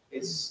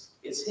 It's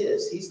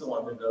His. He's the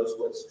one who knows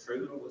what's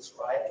true, what's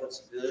right,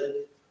 what's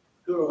good.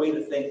 Who are we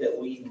to think that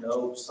we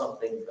know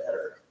something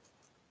better?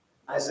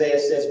 Isaiah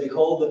says,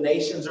 behold, the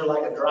nations are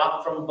like a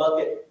drop from a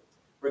bucket,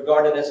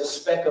 regarded as a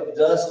speck of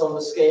dust on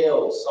the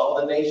scales. All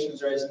the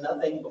nations are as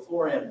nothing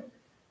before him.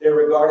 They're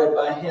regarded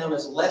by him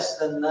as less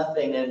than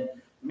nothing and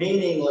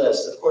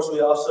meaningless. Of course, we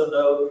also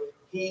know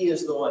He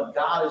is the one,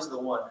 God is the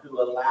one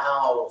who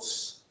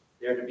allows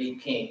there to be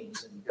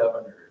kings and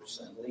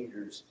governors and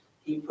leaders.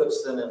 He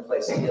puts them in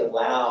place. He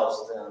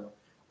allows them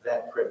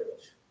that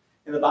privilege.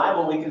 In the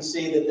Bible, we can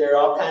see that there are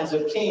all kinds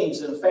of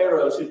kings and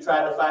pharaohs who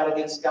tried to fight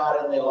against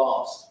God and they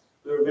lost.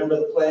 We remember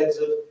the plagues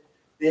of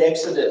the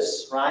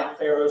Exodus, right?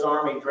 Pharaoh's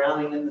army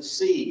drowning in the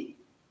sea.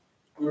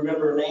 We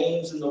remember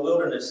names in the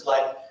wilderness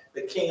like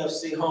the king of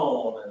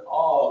Sihon and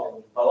Og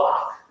and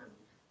Balak and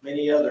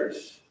many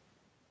others.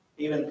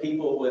 Even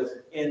people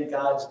within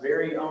God's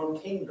very own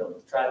kingdom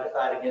tried to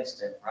fight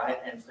against him, right?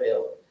 And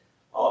failed.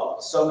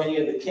 So many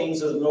of the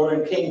kings of the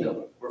northern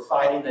kingdom were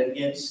fighting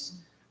against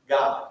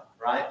God,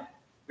 right?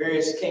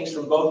 Various kings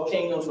from both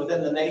kingdoms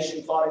within the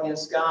nation fought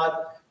against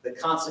God. The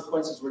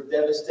consequences were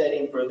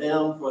devastating for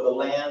them, for the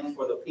land,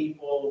 for the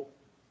people.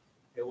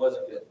 It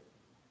wasn't good.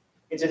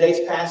 In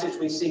today's passage,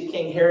 we see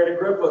King Herod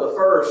Agrippa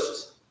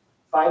I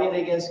fighting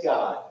against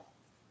God.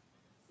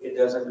 It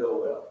doesn't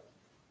go well.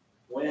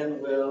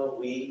 When will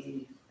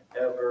we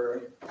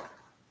ever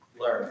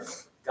learn?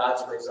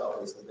 God's way is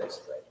always the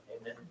best way.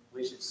 Amen.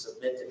 We should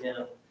submit to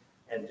Him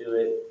and do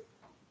it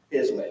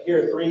His way.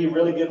 Here are 3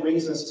 really good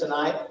reasons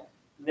tonight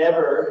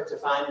never to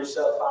find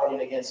yourself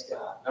fighting against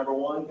God. Number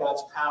 1,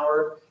 God's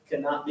power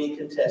cannot be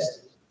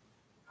contested.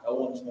 No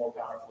one's more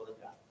powerful than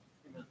God.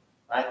 Amen.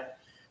 Right?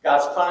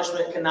 God's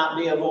punishment cannot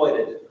be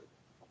avoided.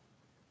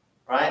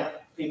 Right?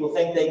 People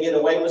think they get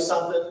away with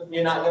something.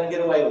 You're not going to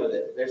get away with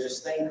it. There's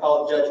this thing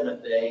called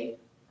Judgment Day.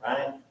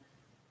 Right?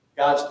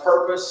 God's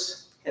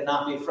purpose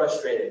cannot be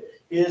frustrated.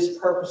 His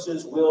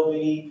purposes will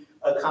be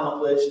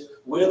accomplished.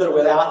 With or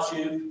without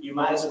you, you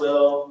might as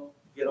well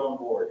get on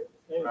board.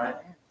 Right?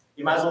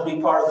 You might as well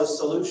be part of the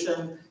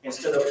solution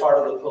instead of part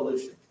of the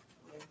pollution.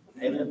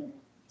 Amen.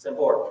 It's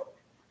important.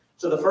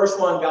 So the first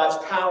one,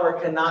 God's power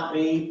cannot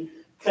be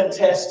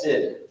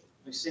contested.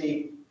 We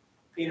see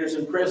Peter's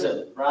in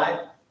prison,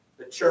 right?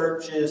 The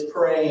church is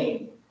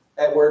praying.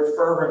 That word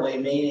fervently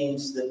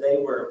means that they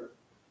were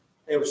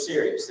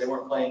serious. They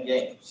weren't playing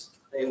games.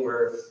 They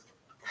were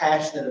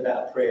passionate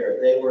about prayer.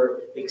 They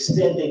were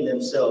extending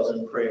themselves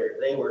in prayer.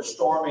 They were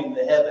storming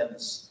the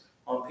heavens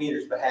on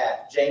Peter's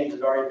behalf. James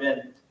had already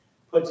been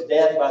put to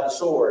death by the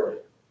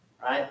sword,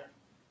 right?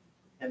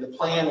 And the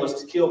plan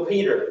was to kill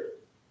Peter.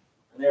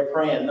 And they're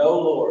praying, no,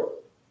 Lord.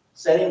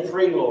 Set him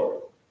free,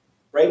 Lord.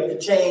 Break the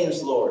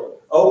chains, Lord.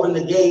 Open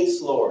the gates,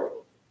 Lord.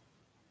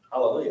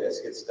 Hallelujah,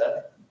 that's good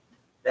stuff.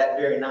 That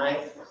very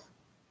night,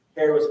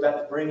 Herod was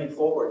about to bring him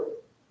forward.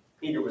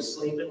 Peter was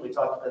sleeping. We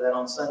talked about that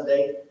on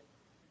Sunday.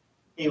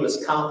 He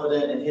was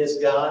confident in his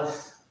God.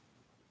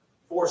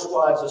 4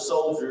 squads of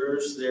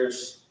soldiers.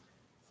 There's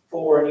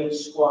 4 in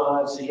each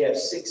squad, so you have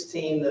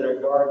 16 that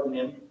are guarding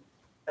him.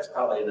 That's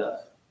probably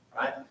enough,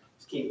 right?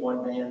 To keep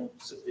one man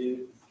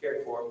subdued,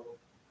 cared for.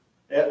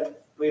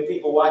 Yep. We have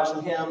people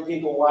watching him,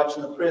 people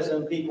watching the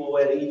prison, people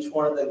at each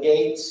one of the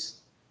gates.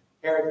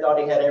 Herod thought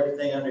he had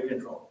everything under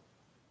control.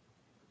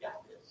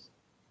 Got this.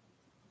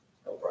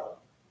 No problem,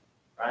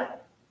 right?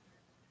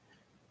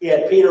 He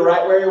had Peter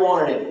right where he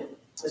wanted him.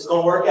 It's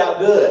going to work out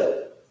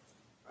good,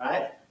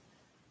 right?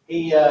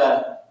 He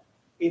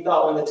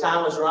thought when the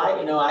time was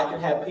right, I can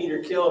have Peter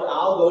killed.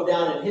 I'll go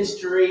down in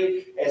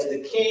history as the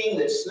king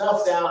that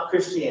snuffed out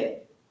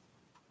Christianity.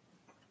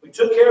 We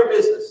took care of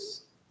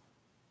business.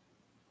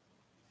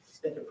 He's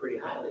thinking pretty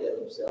highly of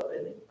himself,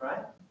 isn't he?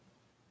 Right?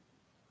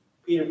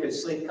 Peter could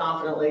sleep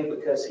confidently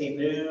because he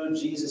knew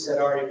Jesus had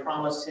already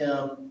promised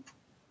him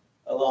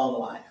a long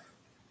life.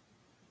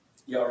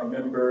 Y'all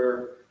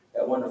remember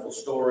that wonderful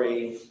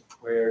story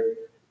where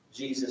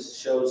Jesus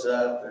shows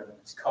up and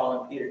is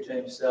calling Peter to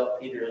himself.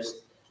 Peter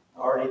has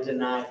already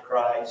denied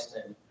Christ,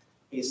 and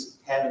he's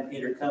having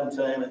Peter come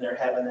to him, and they're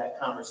having that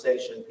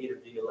conversation. Peter,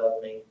 do you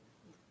love me?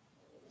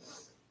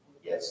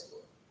 Yes,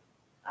 Lord.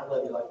 I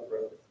love you like a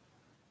brother.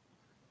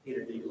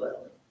 Peter, do you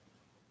love me?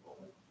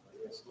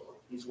 Yes, Lord.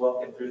 He's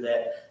walking through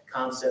that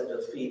concept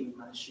of feed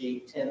my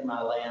sheep, tend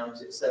my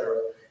lambs, etc.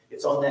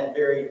 It's on that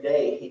very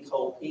day he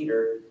told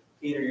Peter,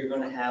 Peter, you're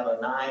going to have a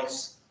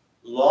nice,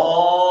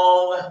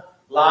 long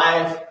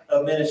life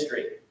of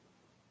ministry.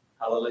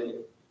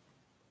 Hallelujah.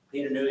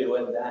 Peter knew he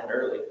wasn't dying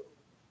early,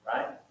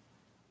 right?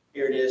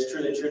 Here it is.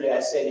 Truly, truly, I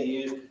say to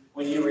you,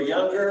 when you were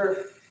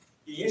younger,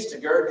 you used to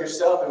gird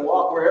yourself and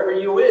walk wherever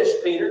you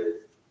wish,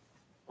 Peter.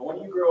 But when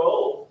you grow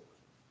old,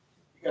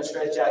 you're going to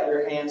stretch out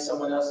your hand.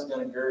 Someone else is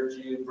going to gird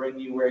you, bring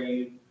you where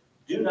you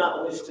do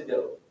not wish to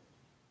go.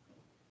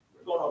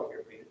 We're going over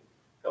here, Peter.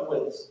 Come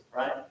with us,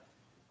 right?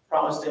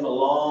 Promised him a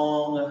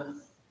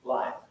long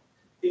life.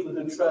 People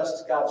who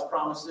trust God's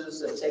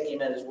promises and take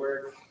him at his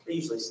word, they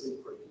usually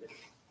sleep pretty good.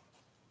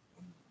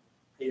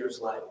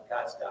 Peter's like,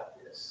 God's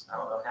got this. I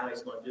don't know how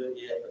he's going to do it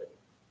yet, but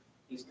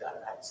he's got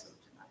it. I can sleep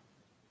tonight.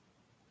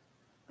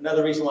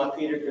 Another reason why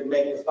Peter could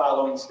make the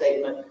following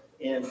statement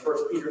in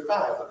 1 Peter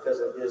 5, because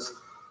of his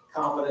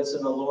confidence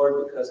in the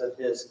Lord, because of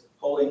his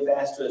holding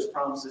fast to his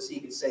promises, he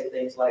could say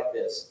things like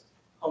this: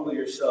 humble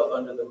yourself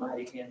under the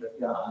mighty hand of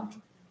God,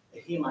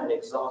 that he might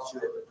exalt you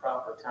at the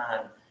proper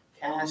time.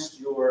 Cast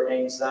your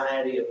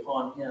anxiety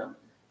upon him,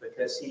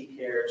 because he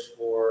cares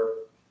for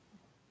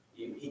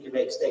you. He could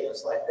make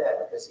statements like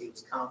that because he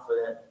was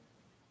confident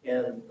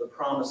in the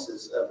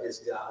promises of his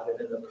God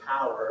and in the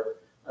power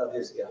of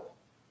his God.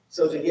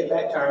 So to get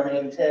back to our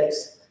main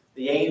text,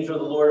 the angel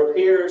of the Lord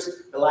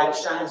appears, the light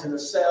shines in the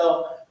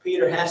cell.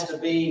 Peter has to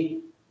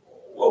be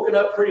woken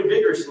up pretty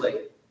vigorously,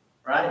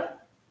 right?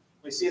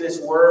 We see this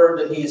word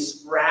that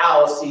he's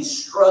roused,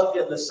 he's struck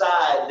in the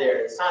side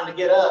there. It's time to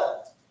get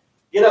up.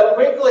 Get up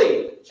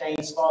quickly.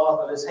 Chains fall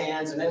off of his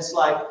hands, and it's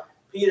like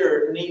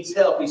Peter needs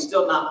help. He's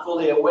still not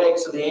fully awake,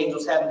 so the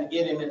angel's having to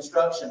give him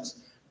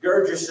instructions.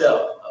 Gird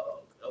yourself.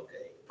 Oh,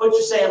 okay. Put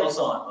your sandals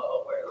on.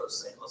 Oh, where are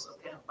those sandals?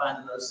 Okay, I'm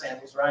finding those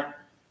sandals, right?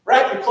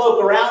 Wrap your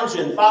cloak around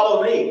you and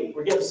follow me.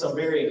 We're getting some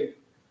very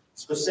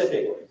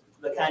specific,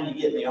 the kind you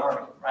get in the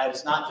army, right?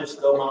 It's not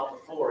just go mop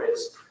the floor.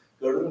 It's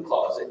go to the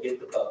closet, get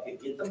the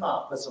bucket, get the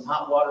mop, put some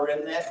hot water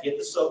in that, get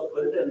the soap,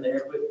 put it in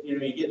there. But you're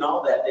getting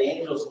all that. The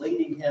angel's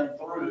leading him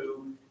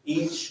through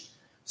each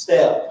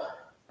step,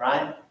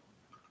 right?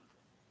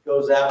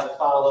 Goes out to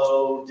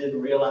follow,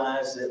 didn't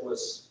realize it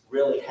was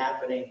really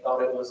happening,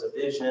 thought it was a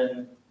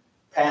vision.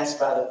 Passed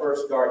by the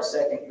first guard,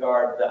 second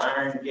guard, the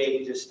iron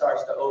gate just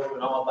starts to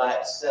open all by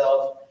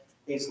itself.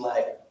 He's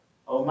like,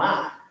 oh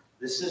my,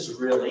 this is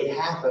really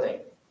happening.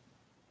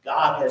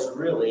 God has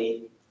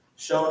really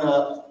shown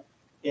up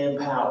in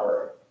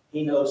power.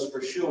 He knows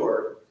for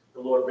sure the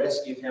Lord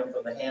rescued him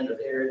from the hand of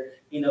Herod.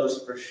 He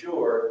knows for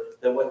sure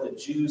that what the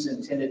Jews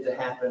intended to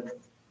happen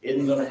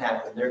isn't going to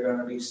happen. They're going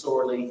to be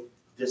sorely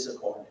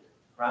disappointed,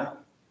 right?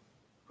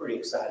 Pretty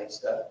exciting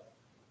stuff.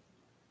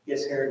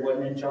 Guess Herod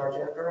wasn't in charge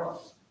after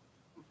all.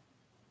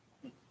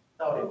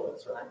 Thought he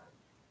was, right?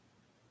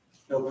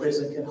 No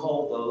prison can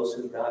hold those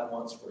who God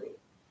wants free.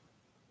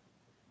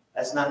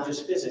 That's not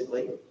just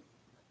physically.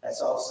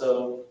 That's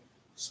also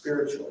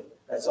spiritually.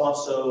 That's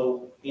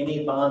also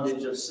any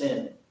bondage of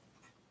sin,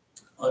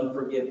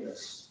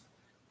 unforgiveness,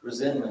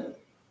 resentment,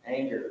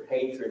 anger,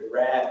 hatred,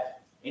 wrath,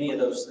 any of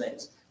those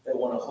things that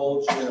want to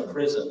hold you in a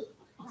prison,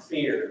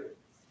 fear,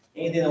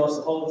 anything that wants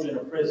to hold you in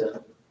a prison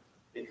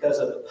because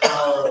of the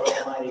power of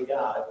Almighty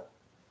God,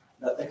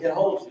 nothing can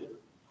hold you.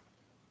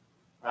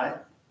 Right?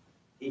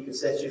 He can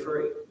set you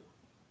free.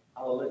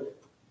 Hallelujah.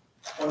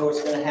 I wonder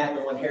what's going to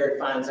happen when Herod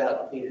finds out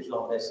that Peter's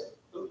gone missing.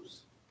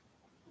 Oops.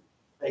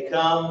 They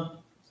come.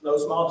 It's no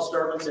small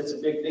disturbance. It's a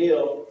big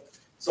deal.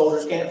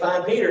 Soldiers can't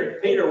find Peter.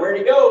 Peter, where'd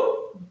he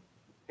go?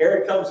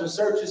 Herod comes and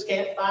searches,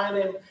 can't find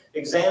him,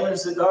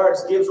 examines the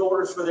guards, gives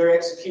orders for their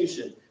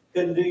execution.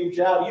 Couldn't do your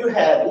job. You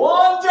had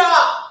one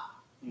job.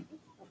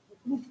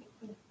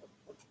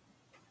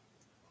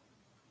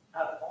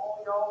 Out of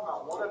all y'all,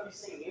 not one of you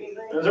seen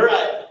anything? That's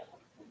right.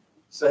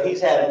 So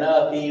he's had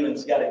enough. He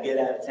even's got to get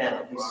out of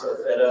town. He's so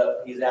fed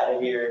up. He's out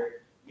of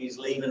here. He's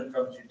leaving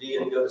from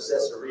Judea to go to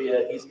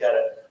Caesarea. He's got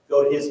to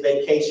go to his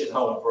vacation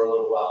home for a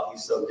little while.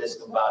 He's so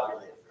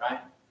discombobulated,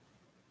 right?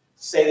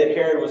 To say that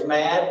Herod was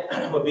mad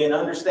would be an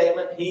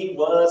understatement. He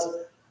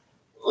was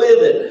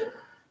livid.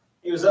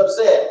 He was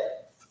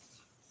upset.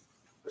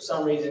 For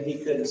some reason,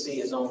 he couldn't see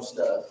his own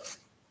stuff.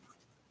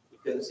 He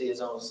couldn't see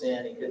his own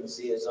sin. He couldn't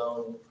see his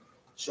own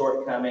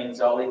shortcomings.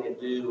 All he could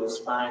do was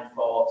find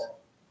fault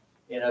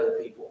in other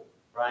people,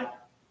 right?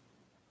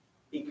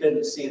 He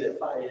couldn't see that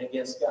fighting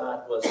against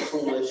God was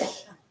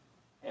foolish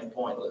and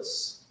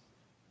pointless.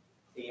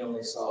 He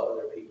only saw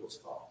other people's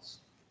faults.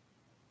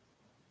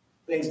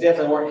 Things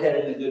definitely weren't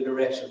headed in a good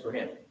direction for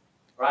him,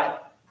 right?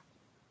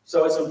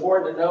 So it's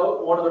important to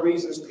note, one of the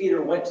reasons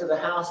Peter went to the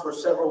house where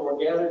several were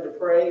gathered to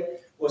pray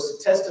was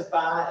to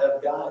testify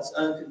of God's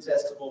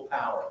uncontestable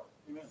power.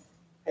 Amen.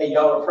 Hey,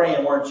 y'all were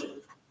praying, weren't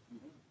you?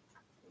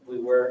 We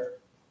were.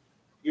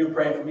 You were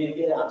praying for me to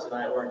get out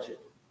tonight, weren't you?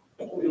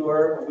 We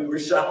were. We were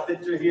shocked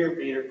that you're here,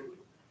 Peter.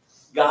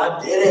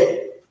 God did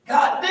it.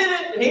 God did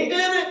it. He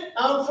did it.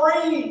 I'm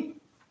free.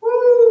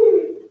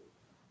 Woo!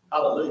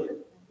 Hallelujah.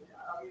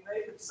 I mean,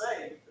 they could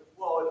say,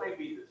 well, it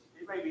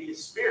may be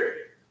his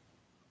spirit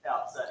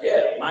outside. Yeah,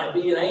 it might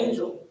be an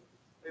angel.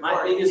 It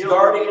might be his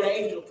guardian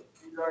angel.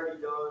 He's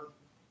already done.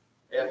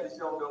 Yeah. He's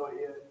going to go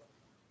ahead.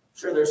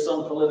 Sure, there's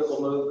some political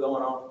move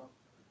going on.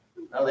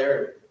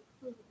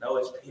 No,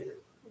 it's Peter.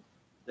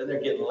 Then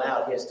they're getting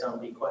loud. He has to tell them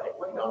to be quiet.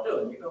 What are y'all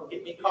doing? You're going to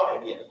get me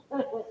caught again.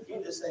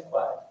 Keep this thing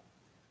quiet.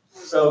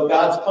 So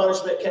God's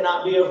punishment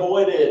cannot be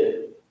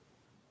avoided.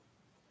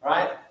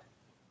 Right?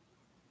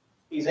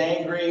 He's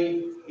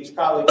angry. He's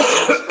probably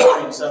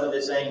storing some of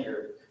this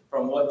anger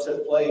from what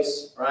took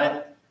place,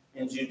 right?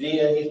 In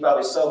Judea, he's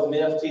probably so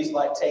miffed, he's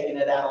like taking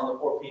it out on the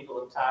poor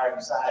people of Tyre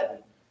and Sidon.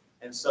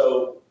 And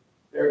so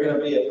They're going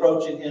to be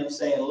approaching him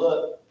saying,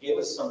 look, give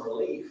us some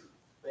relief.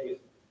 They've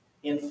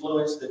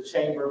influenced the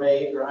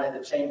chambermaid, right,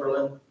 the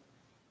chamberlain.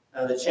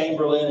 The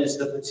chamberlain is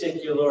the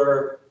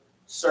particular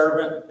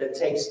servant that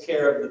takes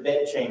care of the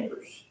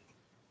bedchambers.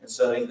 And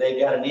so they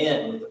got an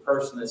in with the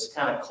person that's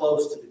kind of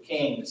close to the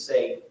king to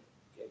say,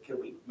 can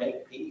we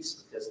make peace?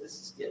 Because this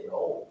is getting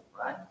old,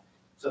 right?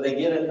 So they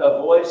get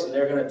a voice and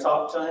they're going to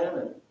talk to him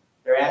and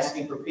they're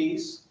asking for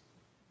peace.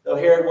 Though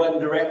Herod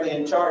wasn't directly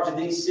in charge of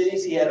these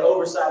cities, he had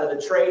oversight of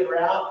the trade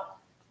route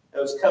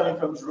that was coming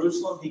from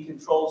Jerusalem. He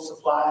controlled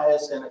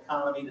supplies and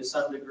economy to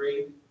some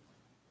degree.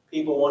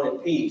 People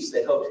wanted peace.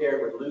 They hoped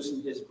Herod would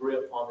loosen his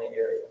grip on the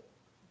area.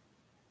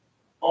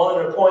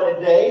 On an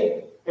appointed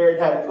day, Herod,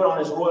 having put on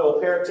his royal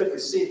apparel, took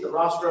his seat at the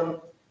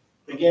rostrum,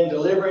 began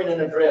delivering an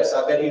address.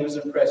 I bet he was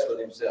impressed with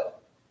himself.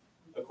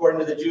 According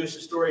to the Jewish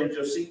historian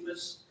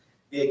Josephus,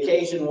 the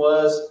occasion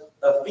was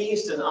a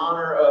feast in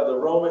honor of the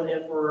Roman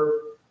Emperor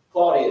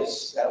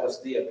Claudius. That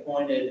was the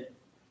appointed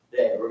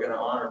day. We're going to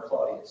honor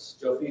Claudius.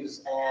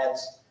 Josephus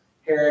adds,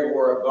 Herod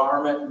wore a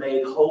garment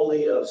made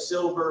wholly of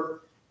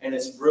silver, and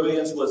its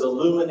brilliance was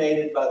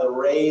illuminated by the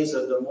rays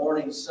of the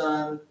morning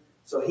sun.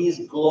 So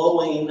he's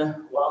glowing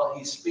while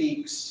he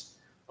speaks.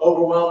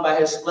 Overwhelmed by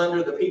his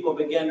splendor, the people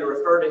began to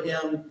refer to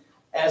him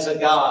as a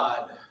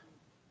god.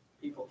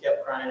 People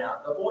kept crying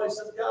out, the voice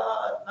of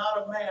God, not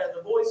of man,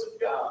 the voice of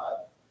God,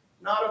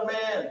 not of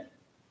man.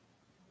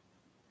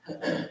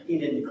 He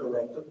didn't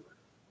correct them.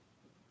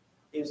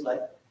 He was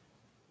like,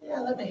 yeah,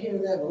 let me hear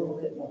that a little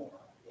bit more.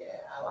 Yeah,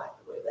 I like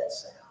the way that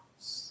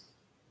sounds.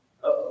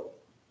 Uh-oh.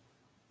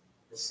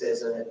 It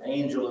says an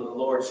angel of the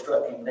Lord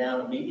struck him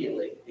down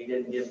immediately. He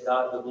didn't give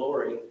God the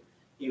glory.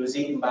 He was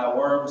eaten by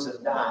worms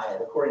and died.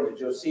 According to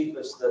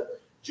Josephus, the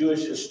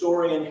Jewish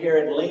historian,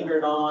 Herod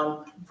lingered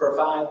on for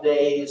 5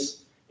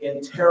 days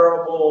in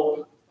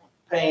terrible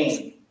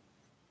pain.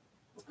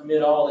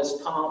 Amid all his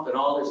pomp and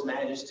all his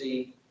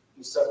majesty,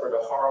 he suffered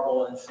a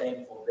horrible and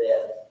shameful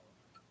death,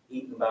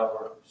 eaten by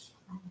worms.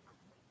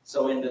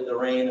 So ended the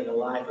reign and the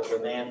life of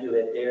a man who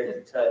had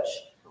dared to touch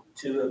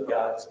 2 of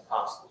God's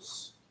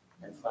apostles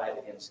and fight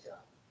against God.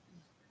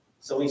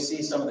 So we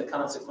see some of the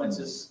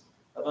consequences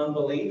of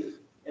unbelief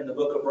in the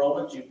book of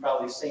Romans. You've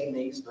probably seen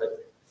these,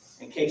 but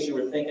in case you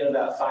were thinking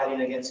about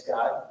fighting against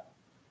God,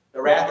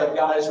 the wrath of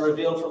God is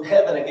revealed from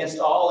heaven against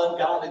all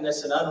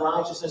ungodliness and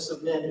unrighteousness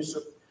of men who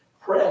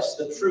suppress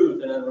the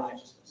truth and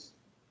unrighteousness.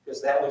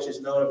 Because that which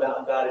is known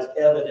about God is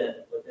evident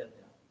within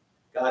them.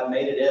 God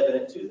made it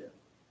evident to them.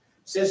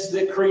 Since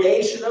the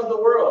creation of the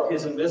world,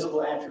 his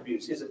invisible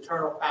attributes, his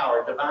eternal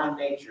power, divine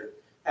nature,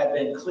 have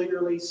been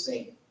clearly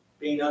seen,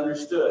 being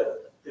understood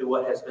through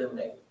what has been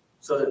made,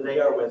 so that they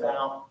are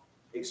without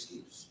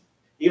excuse.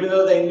 Even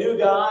though they knew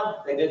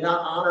God, they did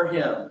not honor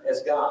him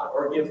as God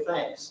or give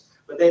thanks,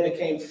 but they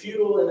became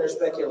futile in their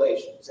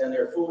speculations, and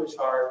their foolish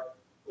heart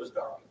was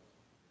darkened.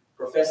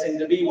 Professing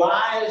to be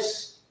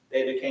wise,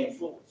 they became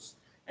fools,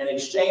 and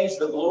exchanged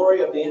the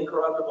glory of the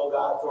incorruptible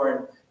God for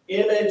an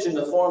image in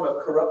the form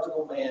of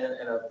corruptible man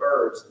and of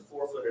birds and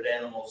four-footed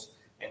animals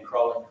and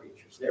crawling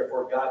creatures.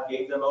 Therefore God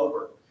gave them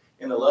over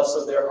in the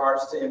lusts of their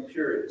hearts to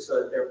impurity,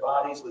 so that their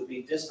bodies would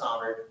be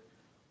dishonored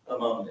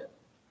among them.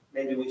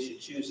 Maybe we should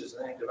choose as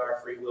an act of our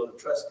free will to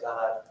trust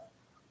God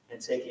and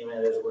take him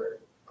at his word.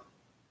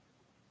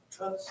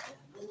 Trust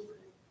and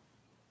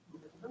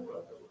obey.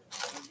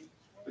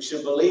 We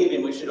should believe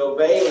him, we should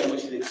obey him, we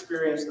should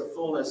experience the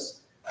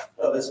fullness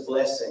of his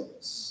blessings.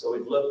 So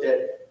we've looked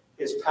at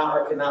his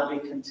power cannot be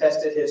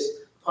contested, his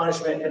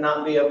punishment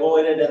cannot be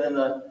avoided, and then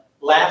the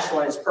last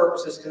one, his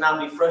purposes cannot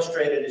be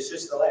frustrated. It's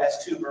just the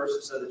last 2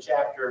 verses of the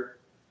chapter,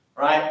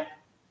 right?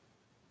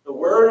 The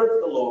word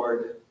of the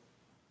Lord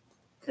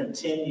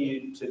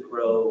continued to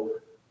grow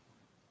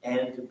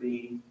and to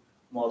be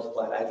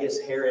multiplied. I guess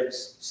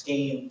Herod's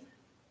scheme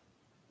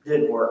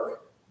didn't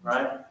work,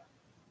 right?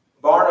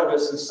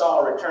 Barnabas and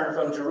Saul returned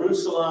from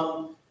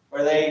Jerusalem,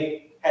 where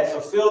they had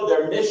fulfilled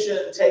their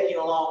mission, taking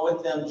along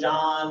with them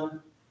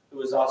John, who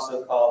was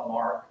also called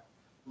Mark.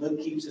 Luke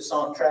keeps us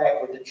on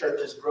track with the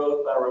church's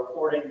growth by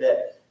reporting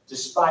that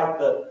despite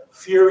the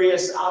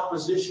furious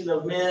opposition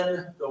of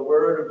men, the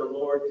word of the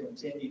Lord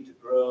continued to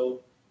grow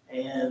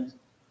and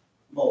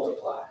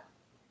multiply.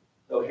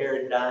 Though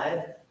Herod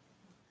died,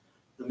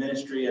 the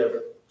ministry of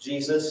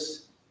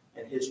Jesus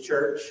and his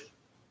church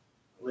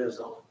lives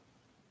on.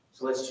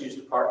 So let's choose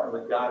to partner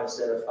with God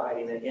instead of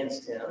fighting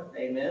against him.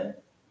 Amen.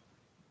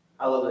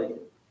 Hallelujah.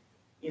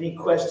 Any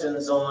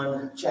questions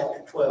on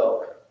chapter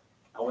 12?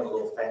 I went a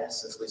little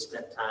fast since we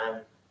spent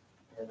time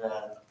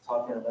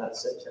talking about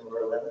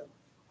September 11th.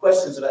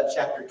 Questions about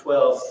chapter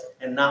 12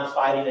 and not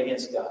fighting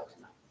against God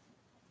tonight?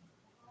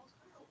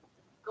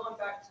 Going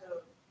back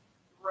to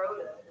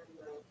Rhoda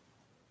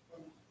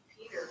and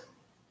Peter,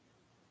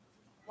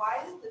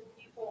 why did the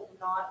people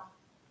not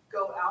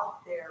go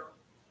out there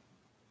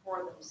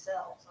for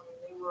themselves? I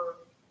mean, they were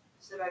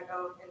sit back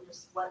out and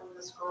just letting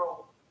this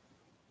girl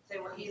say,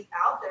 well, he's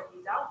out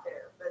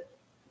there. But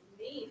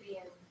me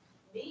being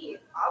me,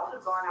 I would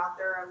have gone out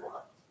there and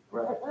looked.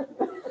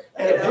 Right.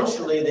 And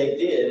eventually they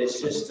did.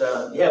 It's just,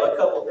 you have a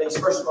couple things.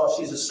 First of all,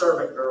 she's a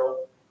servant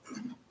girl.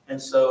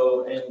 And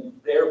so, and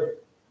they're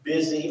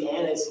busy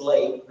and it's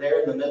late.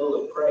 They're in the middle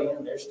of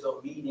praying. They're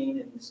still meeting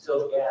and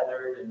still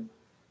gathered. And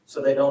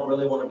so they don't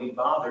really want to be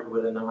bothered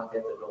with a knock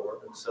at the door.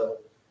 And so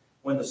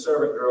when the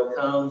servant girl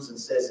comes and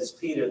says it's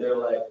Peter, they're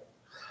like,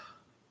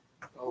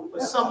 will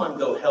someone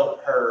go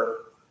help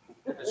her?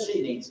 Because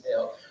she needs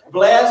help.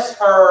 Bless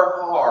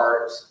her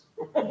heart.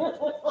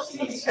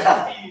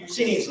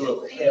 She needs a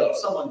little help.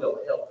 Someone go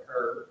help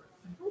her.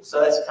 So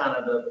that's kind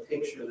of the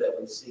picture that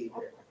we see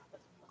there.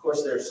 Of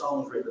course, there are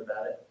songs written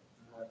about it.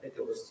 I think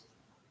it was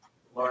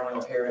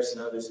Larnell Harris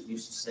and others that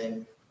used to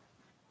sing,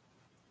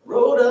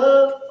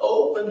 Rhoda,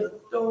 open the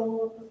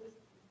door.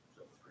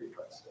 Pretty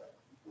fun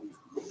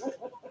stuff.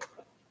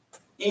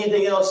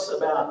 Anything else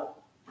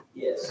about,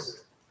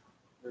 yes?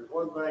 There's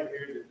one thing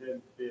here that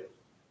didn't fit.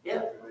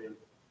 Yeah. to me.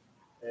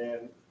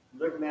 And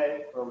looking at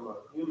it from a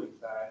human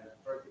side, it's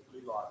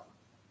perfectly logical.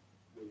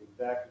 With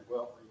exactly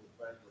what we would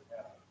think would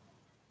happen.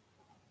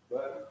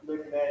 But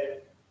looking at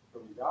it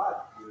from God's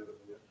view of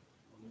it,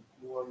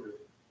 you wonder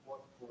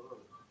what's going on.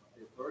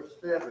 In verse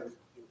 7, it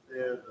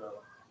says,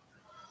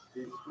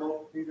 he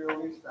smote Peter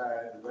on his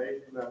side and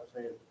raised him up,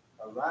 saying,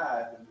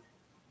 arise and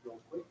go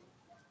quickly.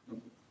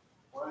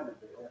 Why did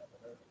they have to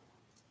hurt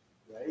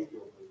him? The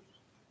ego boost.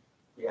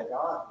 Yeah.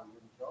 God was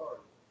in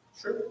charge.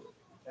 Sure.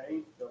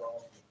 Changed it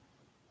all.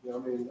 You know,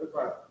 I mean, it looked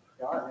like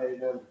God had it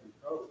under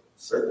control.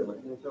 Certainly.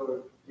 And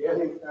so Yeah.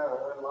 it's kind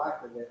of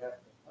unlikely they have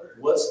to hurt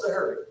him. What's the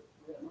hurry?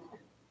 Yeah.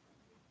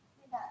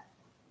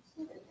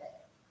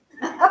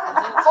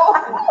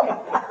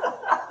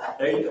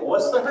 There you go.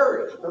 What's the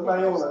hurry?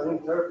 Somebody want to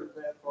interpret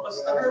that for What's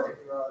me. the I hurry?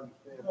 don't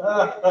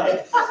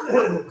understand.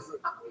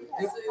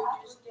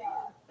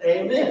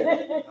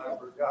 Amen. I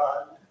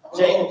forgot.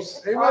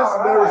 James, He must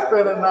have never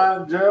spent a night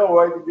in jail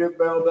waiting to get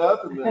bailed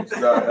out and then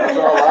start. That's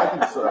all I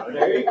can say.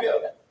 there you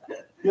go.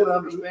 You'd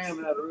understand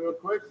that real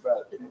quick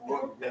about it.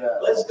 Get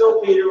out. Let's go,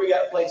 Peter. We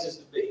got places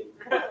to be.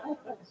 But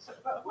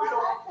what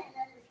I can't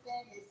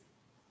understand is,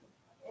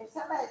 if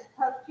somebody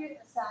poked you in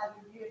the side,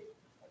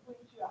 would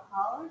you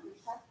holler or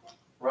something?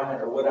 Right,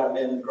 or would I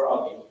been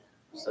groggy?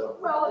 So,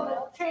 Well, and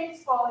the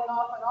chains falling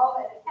off and all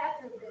that, it had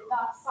to have been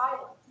not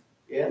silent.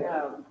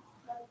 yeah,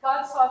 But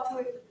God saw to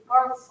it that the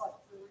guard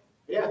slept through it.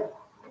 yeah.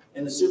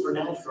 In the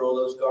supernatural,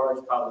 those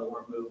guards probably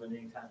weren't moving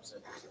anytime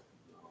soon.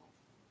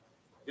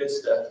 Good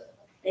stuff.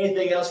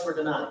 Anything else for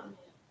tonight?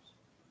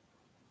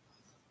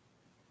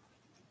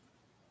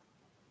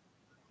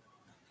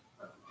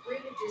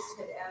 Rita just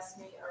had asked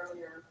me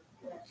earlier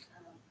that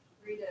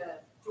Rita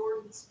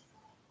Jordan's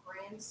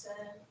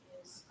grandson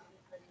is getting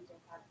ready to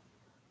have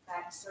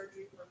back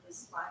surgery for his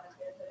spina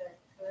bifida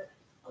foot.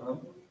 Uh-huh.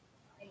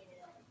 And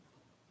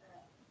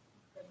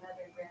the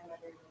mother and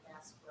grandmother would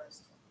ask for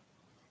us to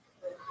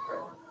put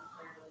her on the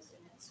prayer list.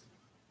 And it's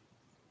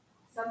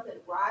something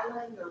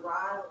Ryland or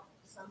Ryle,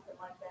 something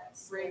like that.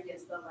 Reagan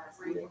is the last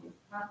name.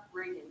 Huh?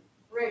 Reagan,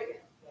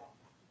 yeah.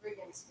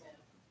 Reagan Smith.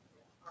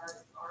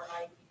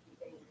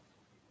 R-I-E-A.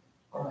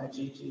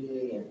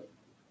 RIGGA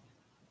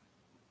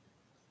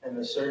and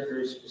the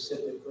surgery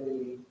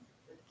specifically.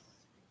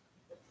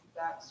 The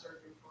back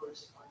surgery for his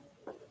spina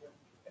bifida.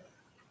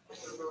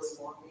 We're really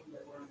wanting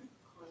that we're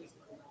including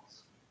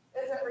else.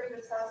 Isn't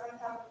Rita's husband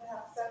having to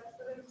have sex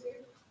with him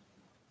too?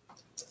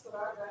 That's what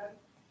I read.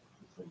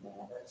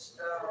 That's,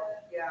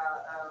 Yeah,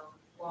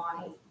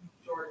 Lonnie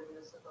Jordan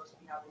is supposed to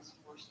be having some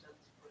more steps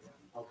for them.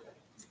 okay.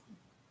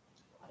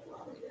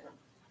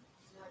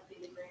 Might be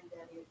the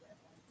granddaddy of that.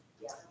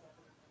 Yeah.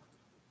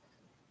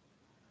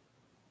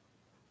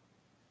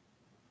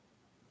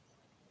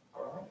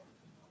 All right.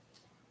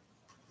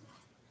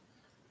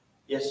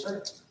 Yes,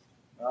 sir.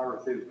 I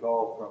received a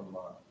call from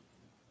a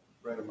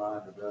friend of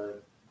mine today,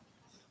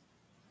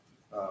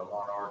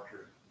 Lon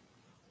Archer.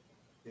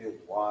 His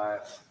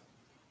wife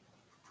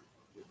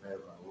is having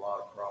a lot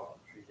of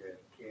problems. She had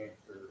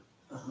cancer.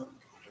 Uh-huh.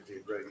 They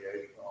did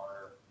radiation on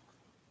her.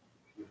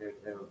 She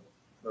had to have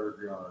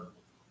surgery on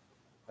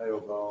her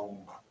tailbone.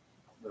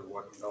 There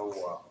wasn't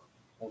no,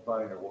 one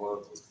thing there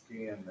was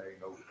skin, there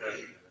ain't no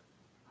texture.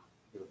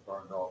 It was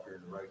burned off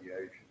during the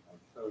radiation. I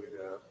sewed it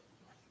up.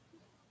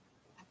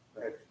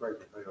 They had to scrape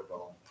the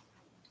tailbone.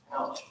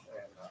 Ouch.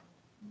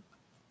 And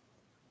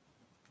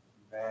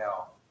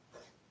now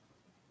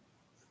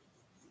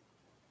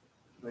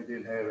they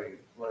didn't have any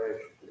flesh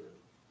to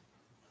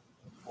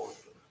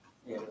force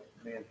Yeah. it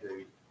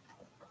into.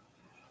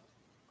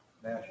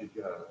 Now she's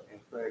got an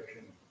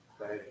infection,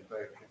 bad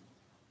infection.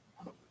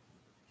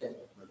 Okay.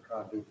 They're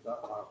trying to do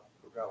something, I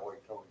forgot what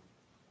he told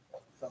me.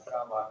 Some kind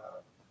of like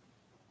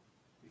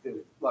he said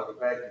it's like a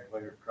vacuum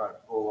cleaner trying to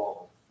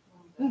pull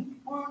off.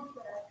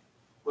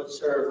 What's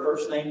her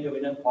first name? Do we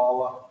know?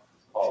 Paula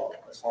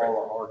That's correct.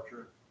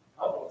 Archer.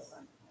 Oh,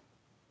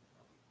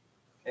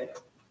 okay.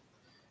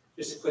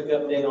 Just a quick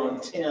update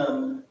on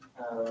Tim.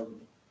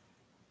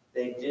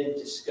 They did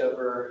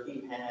discover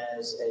he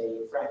has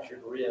a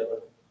fractured rib,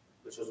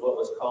 which was what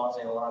was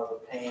causing a lot of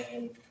the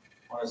pain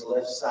on his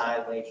left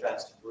side when he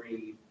tries to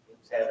breathe. He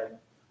was having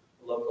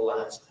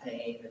localized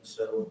pain. And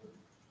so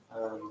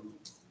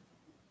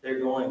they're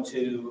going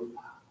to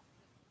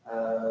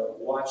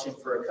watch him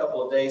for a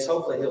couple of days.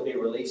 Hopefully he'll be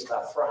released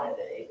by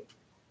Friday.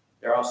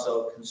 They're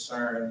also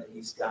concerned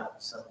he's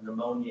got some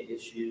pneumonia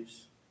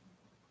issues.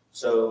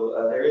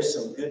 So there is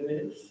some good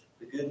news.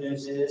 The good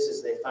news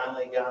is they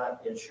finally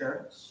got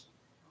insurance.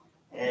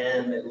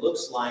 And it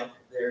looks like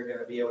they're going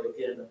to be able to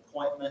get an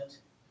appointment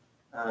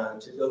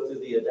to go through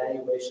the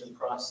evaluation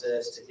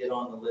process to get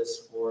on the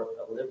list for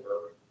a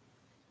liver.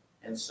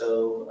 And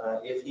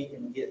so if he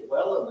can get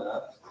well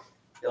enough,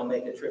 they'll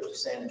make a trip to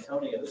San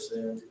Antonio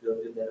soon to go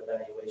through that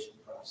evaluation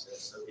process.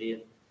 So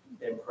be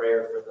in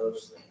prayer for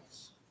those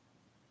things.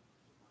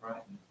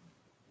 Right?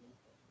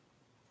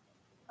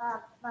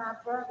 My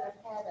brother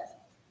that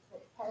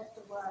passed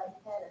away,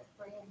 had a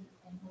friend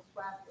and his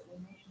wife that were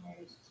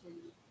missionaries to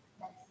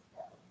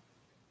Mexico.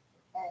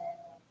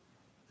 And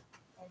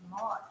in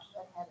March,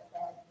 they had a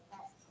bad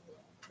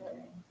accident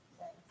there in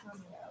San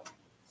Antonio.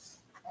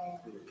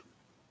 And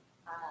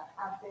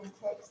I've been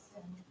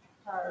texting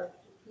her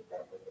to keep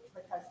up with it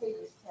because he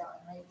was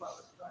telling me what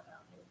was going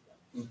on with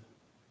them.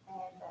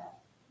 And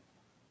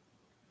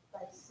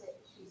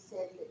she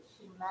said that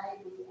she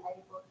may be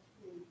able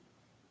to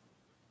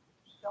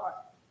start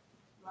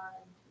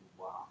learning to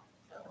walk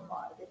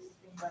tomorrow. This has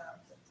been going on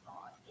since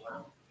March.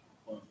 Wow.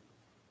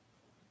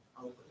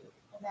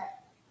 And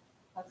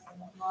that's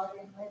the Marty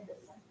and Linda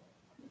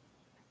something.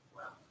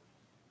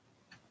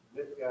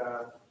 This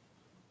guy,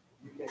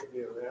 you can't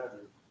be around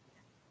him.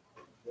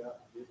 Yeah,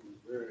 this is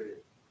very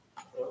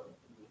up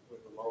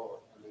with the Lord.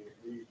 I mean,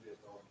 he's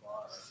just on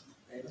fire.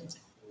 Amen.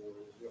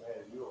 He'll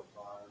have you on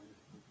fire.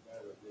 It's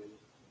better than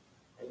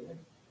Amen.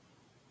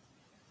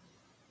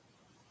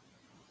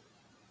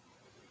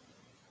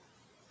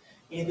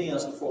 Anything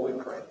else before we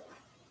pray?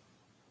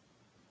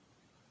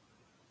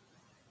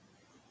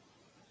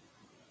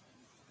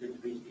 Good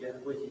to be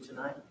together with you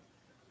tonight.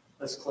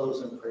 Let's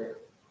close in prayer.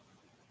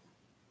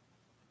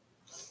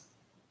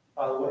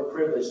 Father, what a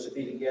privilege to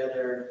be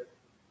together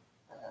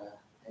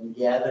and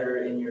gather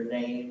in your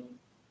name.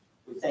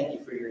 We thank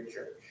you for your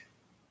church.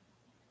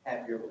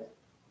 Have your way.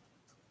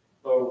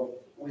 Lord,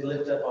 we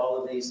lift up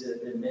all of these that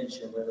have been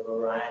mentioned with a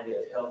variety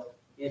of health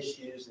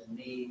issues and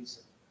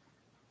needs.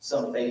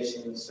 Some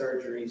facing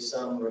surgery,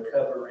 some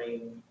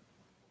recovering,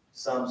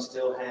 some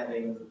still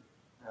having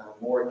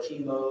more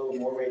chemo,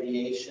 more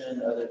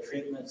radiation, other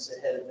treatments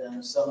ahead of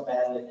them, some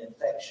battling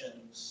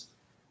infections.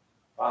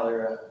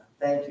 Father,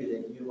 thank you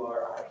that you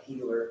are our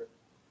healer.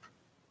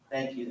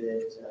 Thank you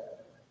that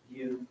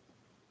you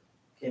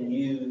can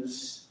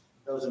use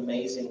those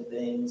amazing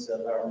things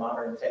of our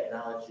modern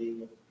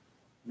technology,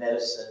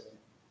 medicine,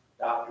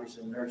 doctors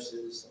and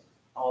nurses, and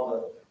all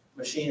the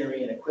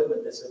machinery and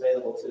equipment that's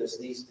available to us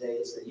these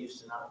days that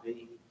used to not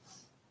be,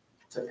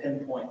 to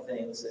pinpoint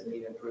things that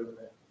need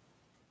improvement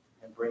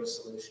and bring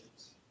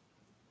solutions.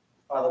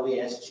 Father, we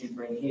ask that you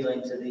bring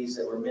healing to these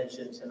that were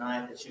mentioned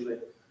tonight, that you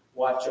would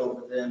watch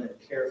over them and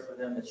care for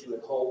them, that you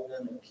would hold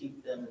them and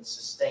keep them and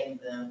sustain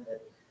them,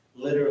 that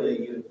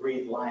literally you would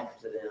breathe life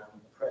to them in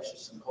the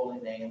precious and holy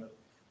name of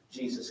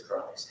Jesus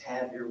Christ.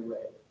 Have your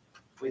way.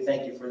 We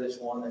thank you for this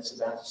one that's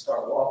about to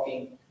start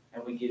walking,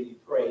 and we give you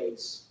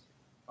praise.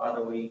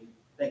 Father, we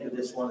think of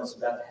this one that's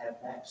about to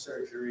have back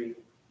surgery.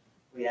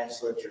 We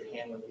ask, Lord, your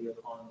hand would be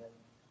upon them.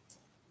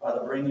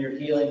 Father, bring your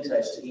healing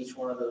touch to each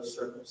one of those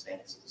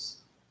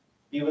circumstances.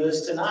 Be with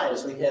us tonight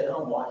as we head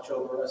home. Watch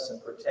over us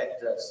and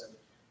protect us and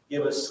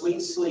give us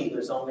sweet sleep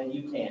as only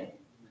you can.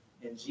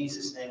 In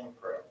Jesus' name we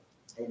pray.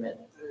 Amen.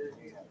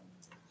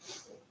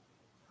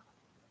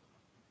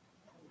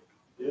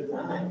 Good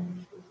night.